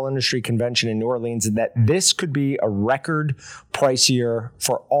 Cattle Industry Convention in New Orleans that this could be a record price year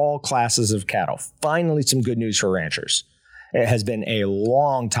for all classes of cattle. Finally, some good news for ranchers. It has been a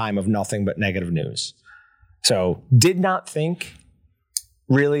long time of nothing but negative news. So did not think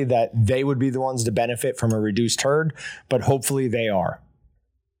really that they would be the ones to benefit from a reduced herd, but hopefully they are.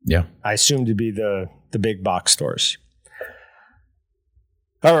 Yeah. I assume to be the big box stores.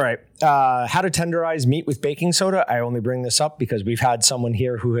 All right. How to tenderize meat with baking soda. I only bring this up because we've had someone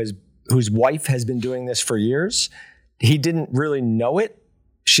here whose wife has been doing this for years. He didn't really know it.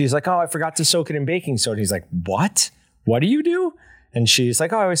 She's like, oh, I forgot to soak it in baking soda. He's like, what? What do you do? And she's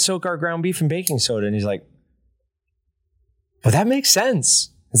like, oh, I always soak our ground beef in baking soda. And he's like, well, that makes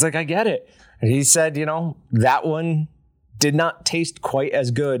sense. It's like, I get it. And he said, that one did not taste quite as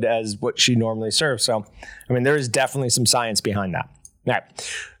good as what she normally serves. So, I mean, there is definitely some science behind that. All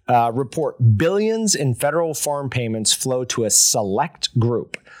right. Report billions in federal farm payments flow to a select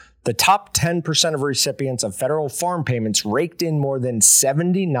group. The top 10% of recipients of federal farm payments raked in more than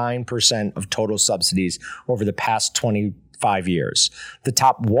 79% of total subsidies over the past 25 years. The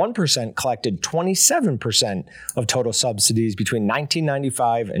top 1% collected 27% of total subsidies between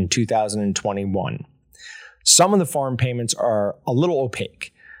 1995 and 2021. Some of the farm payments are a little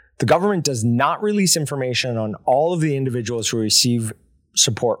opaque. The government does not release information on all of the individuals who receive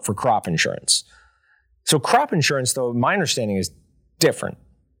support for crop insurance. So crop insurance, though, my understanding is different.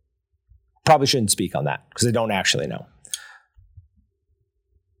 Probably shouldn't speak on that because I don't actually know.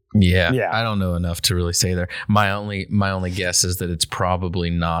 Yeah, I don't know enough to really say there. My only guess is that it's probably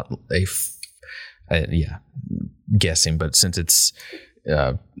not guessing, but since it's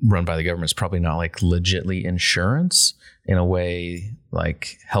run by the government, it's probably not like legitly insurance in a way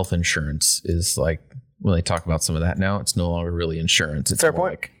like health insurance is like when they talk about some of that now, it's no longer really insurance. It's fair more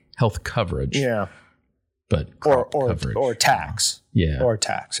point. Like health coverage. Yeah. But coverage. Or tax. Yeah. Or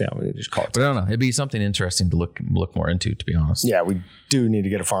tax. Yeah, we just call it tax. But I don't know. It'd be something interesting to look more into, to be honest. Yeah, we do need to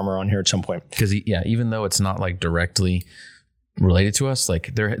get a farmer on here at some point. Because even though it's not like directly related to us,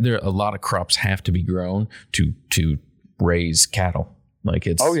 like there a lot of crops have to be grown to raise cattle. Like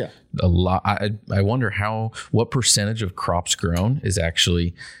it's a lot. I wonder what percentage of crops grown is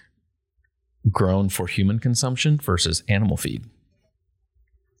actually grown for human consumption versus animal feed.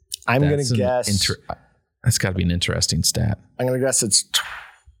 I'm going to guess. That's got to be an interesting stat. I'm going to guess it's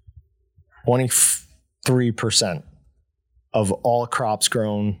 23% of all crops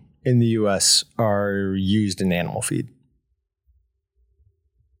grown in the U.S. are used in animal feed.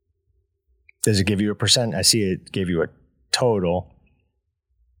 Does it give you a percent? I see it gave you a total.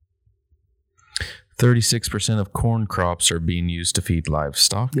 36% of corn crops are being used to feed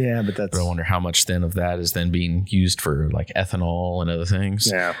livestock. Yeah, but I wonder how much then of that is then being used for like ethanol and other things.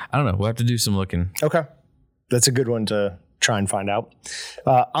 Yeah. I don't know. We'll have to do some looking. Okay. That's a good one to try and find out.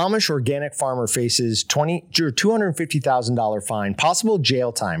 Amish organic farmer faces $250,000 fine, possible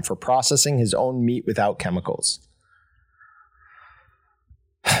jail time for processing his own meat without chemicals.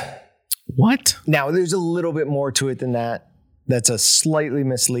 What? Now, there's a little bit more to it than that. That's a slightly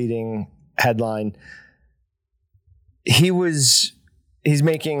misleading headline. He's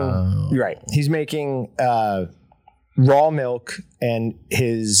making raw milk, and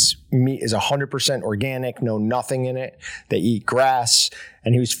his meat is 100% organic, no nothing in it. They eat grass,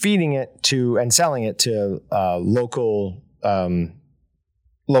 and he was feeding it to and selling it to local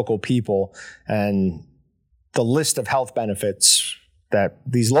people. And the list of health benefits that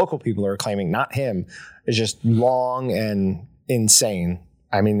these local people are claiming, not him, is just long and insane.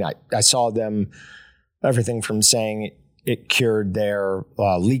 I mean, I saw them, everything from saying it cured their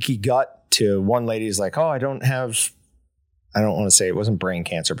leaky gut to one lady's like, oh, I don't want to say it wasn't brain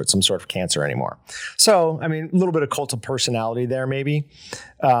cancer, but some sort of cancer anymore. So, I mean, a little bit of cult of personality there maybe.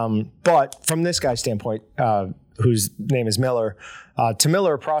 But from this guy's standpoint, whose name is Miller, to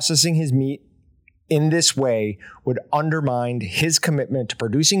Miller, processing his meat in this way would undermine his commitment to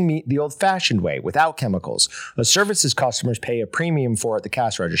producing meat the old-fashioned way, without chemicals, a service his customers pay a premium for at the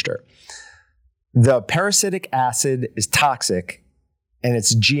cash register. The parasitic acid is toxic, and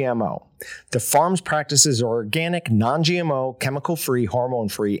it's GMO. The farm's practices are organic, non-GMO, chemical-free,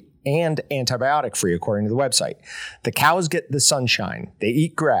 hormone-free, and antibiotic-free, according to the website. The cows get the sunshine. They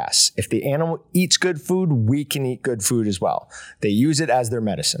eat grass. If the animal eats good food, we can eat good food as well. They use it as their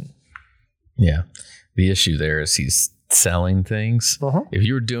medicine. Yeah. The issue there is he's selling things. Uh-huh. If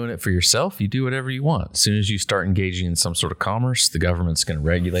you were doing it for yourself, you do whatever you want. As soon as you start engaging in some sort of commerce, the government's going to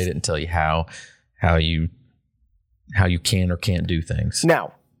regulate it and tell you how you can or can't do things.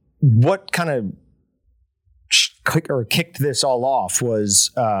 Now, what kind of kicked this all off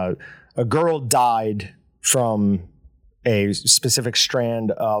was a girl died from a specific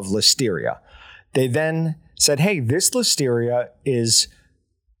strand of listeria. They then said, hey, this listeria is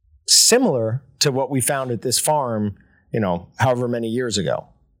similar to what we found at this farm, however many years ago.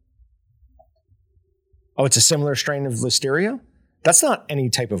 Oh, it's a similar strain of listeria? That's not any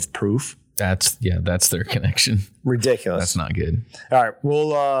type of proof. That's their connection. Ridiculous. That's not good. All right,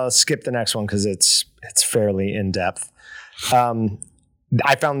 we'll skip the next one because it's fairly in depth.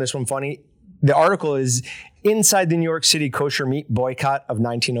 I found this one funny. The article is inside the New York City kosher meat boycott of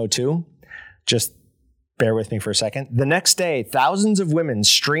 1902. Just bear with me for a second. The next day, thousands of women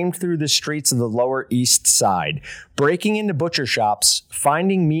streamed through the streets of the Lower East Side, breaking into butcher shops,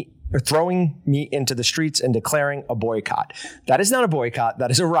 finding meat or throwing meat into the streets and declaring a boycott. That is not a boycott.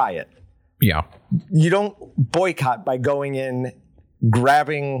 That is a riot. Yeah. You don't boycott by going in,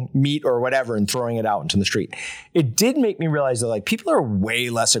 grabbing meat or whatever and throwing it out into the street. It did make me realize that people are way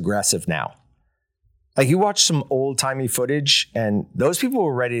less aggressive now. You watch some old timey footage and those people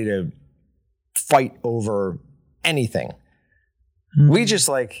were ready to fight over anything. Mm-hmm. We just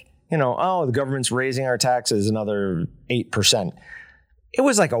the government's raising our taxes another 8%. It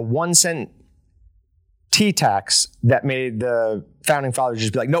was like a 1 cent tea tax that made the founding fathers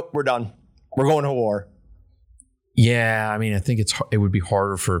just be like, nope, we're done. We're going to war. Yeah, I mean, I think it would be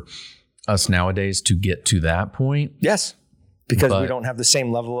harder for us nowadays to get to that point. Yes, because we don't have the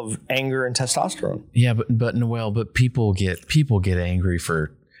same level of anger and testosterone. Yeah, but Noel, people get angry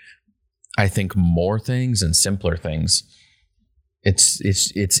for, I think, more things and simpler things.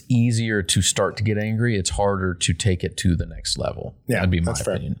 It's easier to start to get angry. It's harder to take it to the next level. Yeah, that'd be my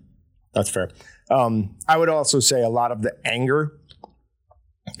fair. opinion. That's fair. I would also say a lot of the anger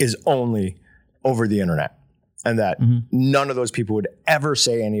is only over the internet, and that none of those people would ever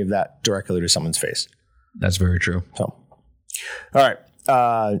say any of that directly to someone's face. That's very true. So, all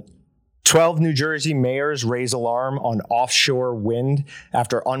right. 12 New Jersey mayors raise alarm on offshore wind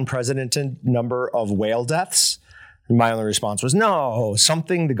after unprecedented number of whale deaths. And my only response was, no,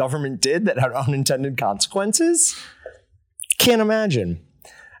 something the government did that had unintended consequences? Can't imagine.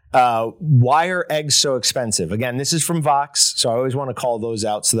 Why are eggs so expensive? Again, this is from Vox, so I always want to call those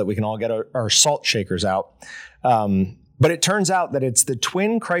out so that we can all get our salt shakers out. But it turns out that it's the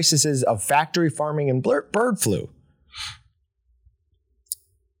twin crises of factory farming and bird flu.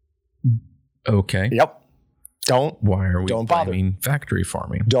 Okay. Yep. Why are we don't bother. blaming factory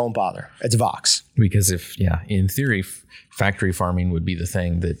farming? Don't bother. It's Vox. Because in theory, factory farming would be the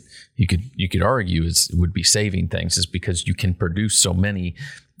thing that you could argue would be saving things, is because you can produce so many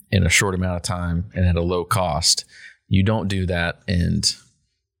in a short amount of time and at a low cost. You don't do that, and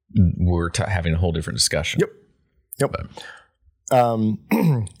we're having a whole different discussion. Yep.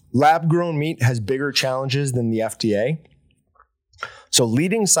 Lab-grown meat has bigger challenges than the FDA. So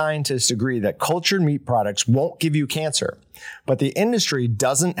leading scientists agree that cultured meat products won't give you cancer, but the industry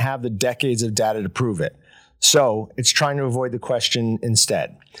doesn't have the decades of data to prove it. So it's trying to avoid the question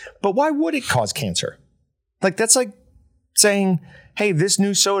instead. But why would it cause cancer? That's like saying, hey, this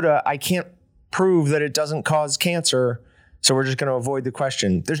new soda, I can't prove that it doesn't cause cancer, so we're just going to avoid the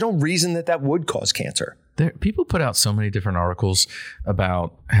question. There's no reason that would cause cancer. People put out so many different articles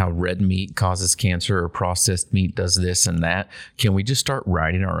about how red meat causes cancer or processed meat does this and that. Can we just start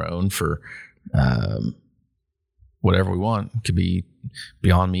writing our own for whatever we want? It could be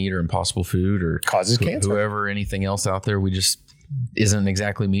Beyond Meat or Impossible Food or causes cancer. Whoever, anything else out there. We just isn't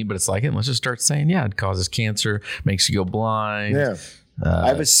exactly meat, but it's like it. And let's just start saying, it causes cancer, makes you go blind. Yeah. I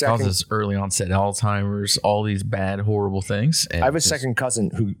have a second, causes early onset Alzheimer's, all these bad, horrible things. And I have a second cousin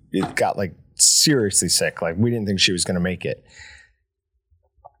who got seriously sick. We didn't think she was going to make it.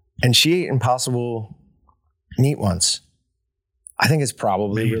 And she ate Impossible meat once. I think it's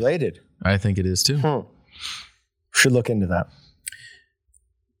probably related. I think it is too. Should look into that.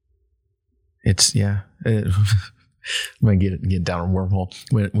 It's I'm gonna get down a wormhole.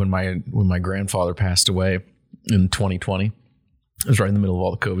 When my grandfather passed away in 2020, it was right in the middle of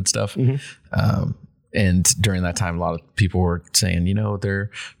all the COVID stuff. Mm-hmm. And during that time, a lot of people were saying, they're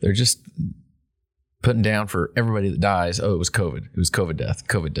just putting down for everybody that dies. Oh, it was COVID. It was COVID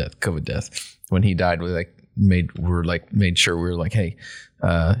death. When he died, we made sure we were like, hey,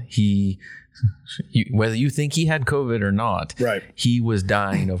 whether you think he had COVID or not, right? He was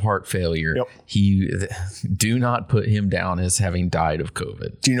dying of heart failure. Yep. Do not put him down as having died of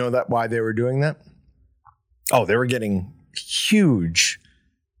COVID. Do you know why they were doing that? Oh, they were getting huge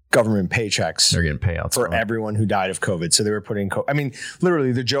government paychecks. They're getting payouts for everyone who died of COVID. So they were putting, I mean,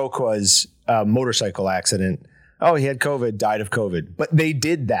 literally the joke was a motorcycle accident. Oh, he had COVID, died of COVID. But they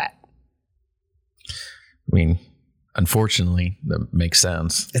did that. I mean, unfortunately, that makes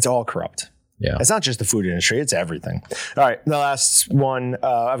sense. It's all corrupt. Yeah. It's not just the food industry, it's everything. All right, the last one.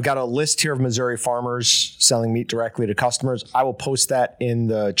 I've got a list here of Missouri farmers selling meat directly to customers. I will post that in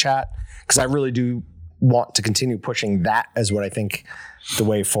the chat because I really do want to continue pushing that as what I think the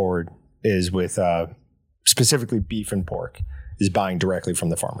way forward is with specifically beef and pork, is buying directly from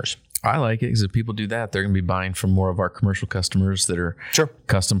the farmers. I like it because if people do that, they're going to be buying from more of our commercial customers that are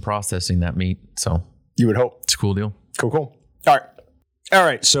custom processing that meat. So you would hope. It's a cool deal. Cool. All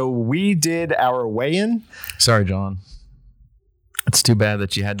right. So we did our weigh-in. Sorry, John. It's too bad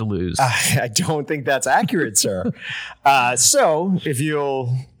that you had to lose. I don't think that's accurate, sir. So if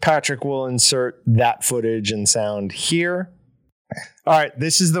Patrick will insert that footage and sound here. All right.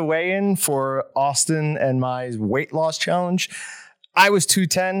 This is the weigh-in for Austin and my weight loss challenge. I was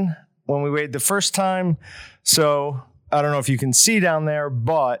 210 when we weighed the first time. So I don't know if you can see down there,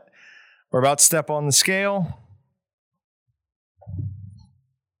 but we're about to step on the scale.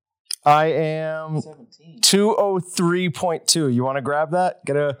 I am 203.2. You want to grab that?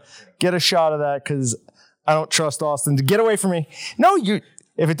 Get a shot of that because I don't trust Austin to get away from me. No,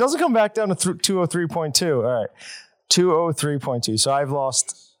 if it doesn't come back down to 203.2, all right, 203.2. So I've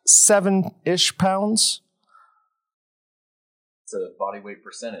lost 7-ish pounds. It's a body weight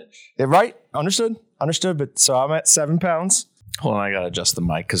percentage. Yeah, right? Understood. But so I'm at 7 pounds. Hold on, I gotta adjust the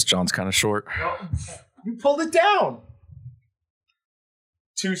mic because John's kind of short. You pulled it down.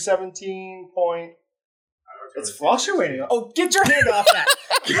 217 point. It's fluctuating. Oh, get your hand off that.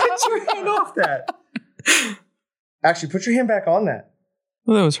 Get your hand off that. Actually, put your hand back on that.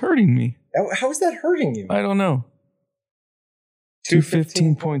 Well, that was hurting me. How is that hurting you? I don't know.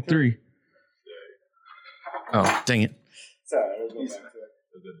 215.3. Oh, dang it. Sorry, let's go back to it.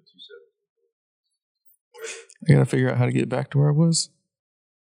 I gotta figure out how to get back to where I was.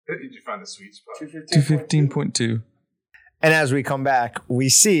 Did you find the sweet spot? 215.2. And as we come back, we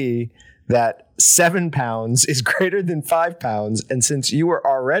see that 7 pounds is greater than 5 pounds. And since you would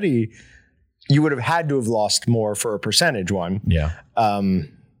have had to have lost more for a percentage one. Yeah. I'm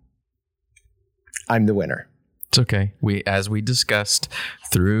the winner. It's okay. As we discussed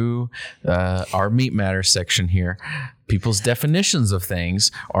through our Meat Matters section here, people's definitions of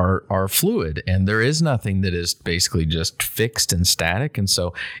things are fluid, and there is nothing that is basically just fixed and static. And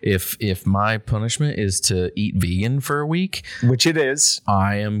so if my punishment is to eat vegan for a week, which it is,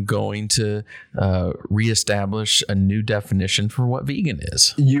 I am going to reestablish a new definition for what vegan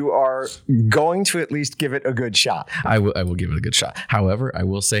is. You are going to at least give it a good shot. I will give it a good shot. However, I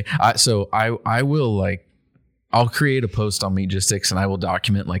will say, I will I'll create a post on Meatgistics and I will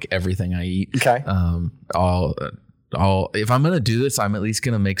document everything I eat. Okay. If I'm going to do this, I'm at least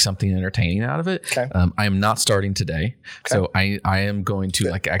going to make something entertaining out of it. Okay. I am not starting today. Okay. So I am going to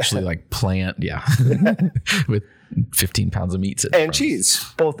actually plant, with 15 pounds of meat. And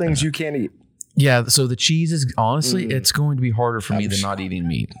cheese, both things you can't eat. Yeah. So the cheese is honestly, it's going to be harder for me than not eating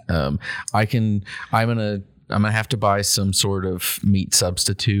meat. I'm going to have to buy some sort of meat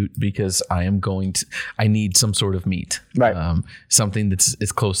substitute because I need some sort of meat, right? Something that's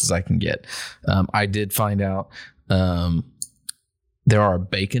as close as I can get. I did find out there are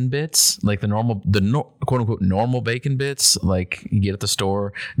bacon bits, like the quote unquote normal bacon bits, like you get at the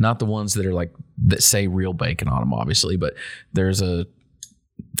store, not the ones that are that say real bacon on them, obviously, but there's the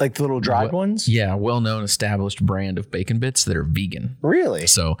little dried ones? Yeah, well-known established brand of bacon bits that are vegan. Really?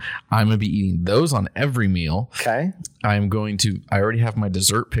 So I'm going to be eating those on every meal. Okay. I already have my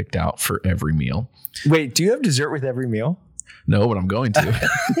dessert picked out for every meal. Wait, do you have dessert with every meal? No, but I'm going to.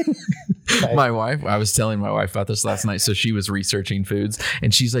 Okay. I was telling my wife about this last night. So she was researching foods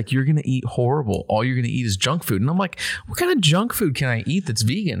and she's like, you're going to eat horrible. All you're going to eat is junk food. And I'm like, what kind of junk food can I eat that's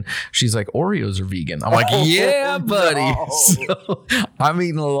vegan? She's like, Oreos are vegan. I'm like, yeah, buddy. No. So I'm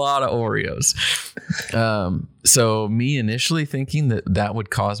eating a lot of Oreos. So me initially thinking that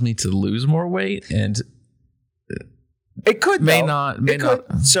would cause me to lose more weight, and it could, may not.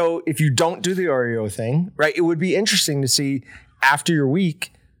 So if you don't do the Oreo thing, right, it would be interesting to see after your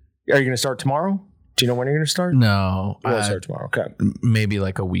week. Are you going to start tomorrow? Do you know when you're going to start? No, I'll start tomorrow. Okay, maybe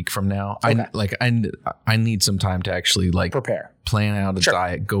a week from now. Okay. I need some time to actually prepare, plan out a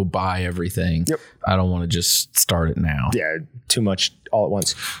diet, go buy everything. Yep. I don't want to just start it now. Yeah, too much all at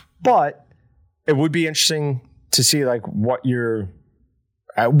once. But it would be interesting to see what your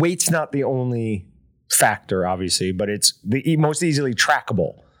weight's not the only factor, obviously, but it's the most easily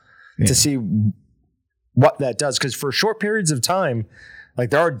trackable to see what that does. Because for short periods of time, like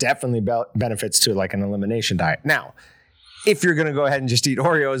there are definitely benefits to like an elimination diet. Now, if you're going to go ahead and just eat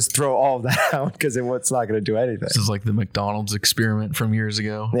Oreos, throw all of that out because it's not going to do anything. This is like the McDonald's experiment from years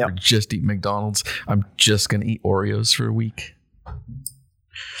ago. Yep. Or just eat McDonald's. I'm just going to eat Oreos for a week.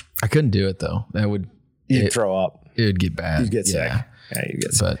 I couldn't do it though. You'd throw up. It would get bad. You'd get sick. Yeah, you'd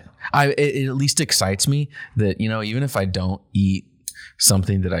get sick. But it at least excites me that, even if I don't eat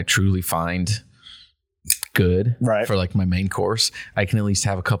something that I truly find good for like my main course, I can at least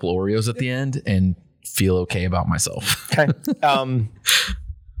have a couple Oreos at the end and feel okay about myself. Okay.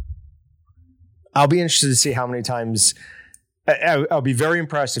 I'll be interested to see how many times. I'll be very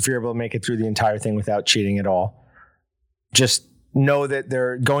impressed if you're able to make it through the entire thing without cheating at all. Just know that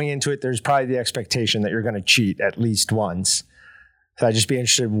they're going into it. There's probably the expectation that you're going to cheat at least once. So I'd just be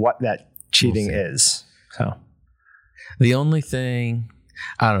interested in what that cheating is. So the only thing,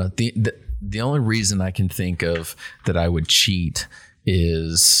 I don't know, the only reason I can think of that I would cheat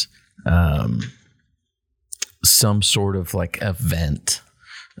is some sort of like event.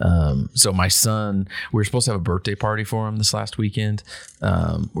 So my son, we were supposed to have a birthday party for him this last weekend.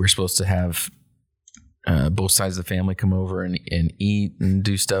 We were supposed to have both sides of the family come over and eat and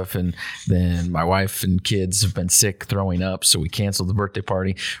do stuff. And then my wife and kids have been sick, throwing up. So we canceled the birthday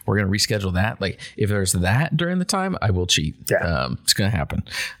party. We're going to reschedule that. Like if there's that during the time, I will cheat. Yeah. It's going to happen.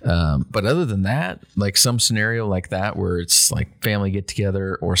 But other than that, like some scenario like that, where it's like family get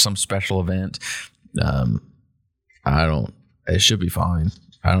together or some special event, it should be fine.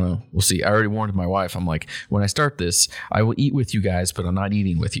 I don't know. We'll see. I already warned my wife. I'm like, when I start this, I will eat with you guys, but I'm not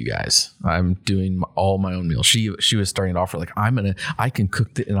eating with you guys. I'm doing all my own meals. She was starting to offer like, I can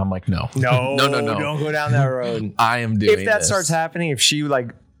cook it. And I'm like, no. No. Don't go down that road. I am doing If that starts happening, if she like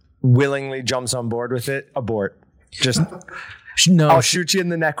willingly jumps on board with it, abort. Just, I'll shoot you in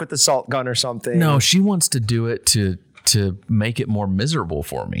the neck with the salt gun or something. No, she wants to do it to make it more miserable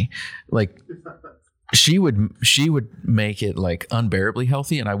for me. Like, she would make it like unbearably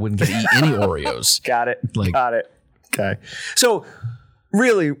healthy, and I wouldn't get to eat any Oreos. Got it. Okay. So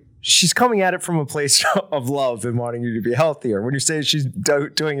really, she's coming at it from a place of love and wanting you to be healthier. When you say she's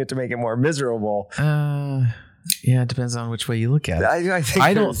doing it to make it more miserable, yeah, it depends on which way you look at it.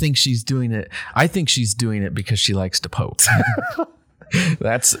 I don't think she's doing it. I think she's doing it because she likes to poke.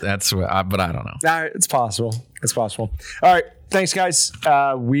 That's what. But I don't know. All right, it's possible. All right, thanks, guys.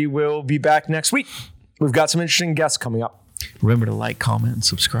 We will be back next week. We've got some interesting guests coming up. Remember to like, comment, and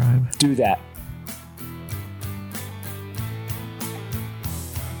subscribe. Do that.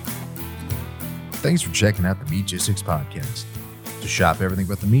 Thanks for checking out the Meatgistics podcast. To shop everything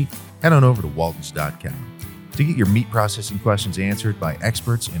but the meat, head on over to waltons.com. To get your meat processing questions answered by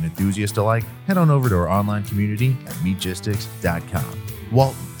experts and enthusiasts alike, head on over to our online community at meatgistics.com.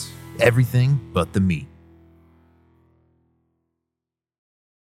 Waltons, everything but the meat.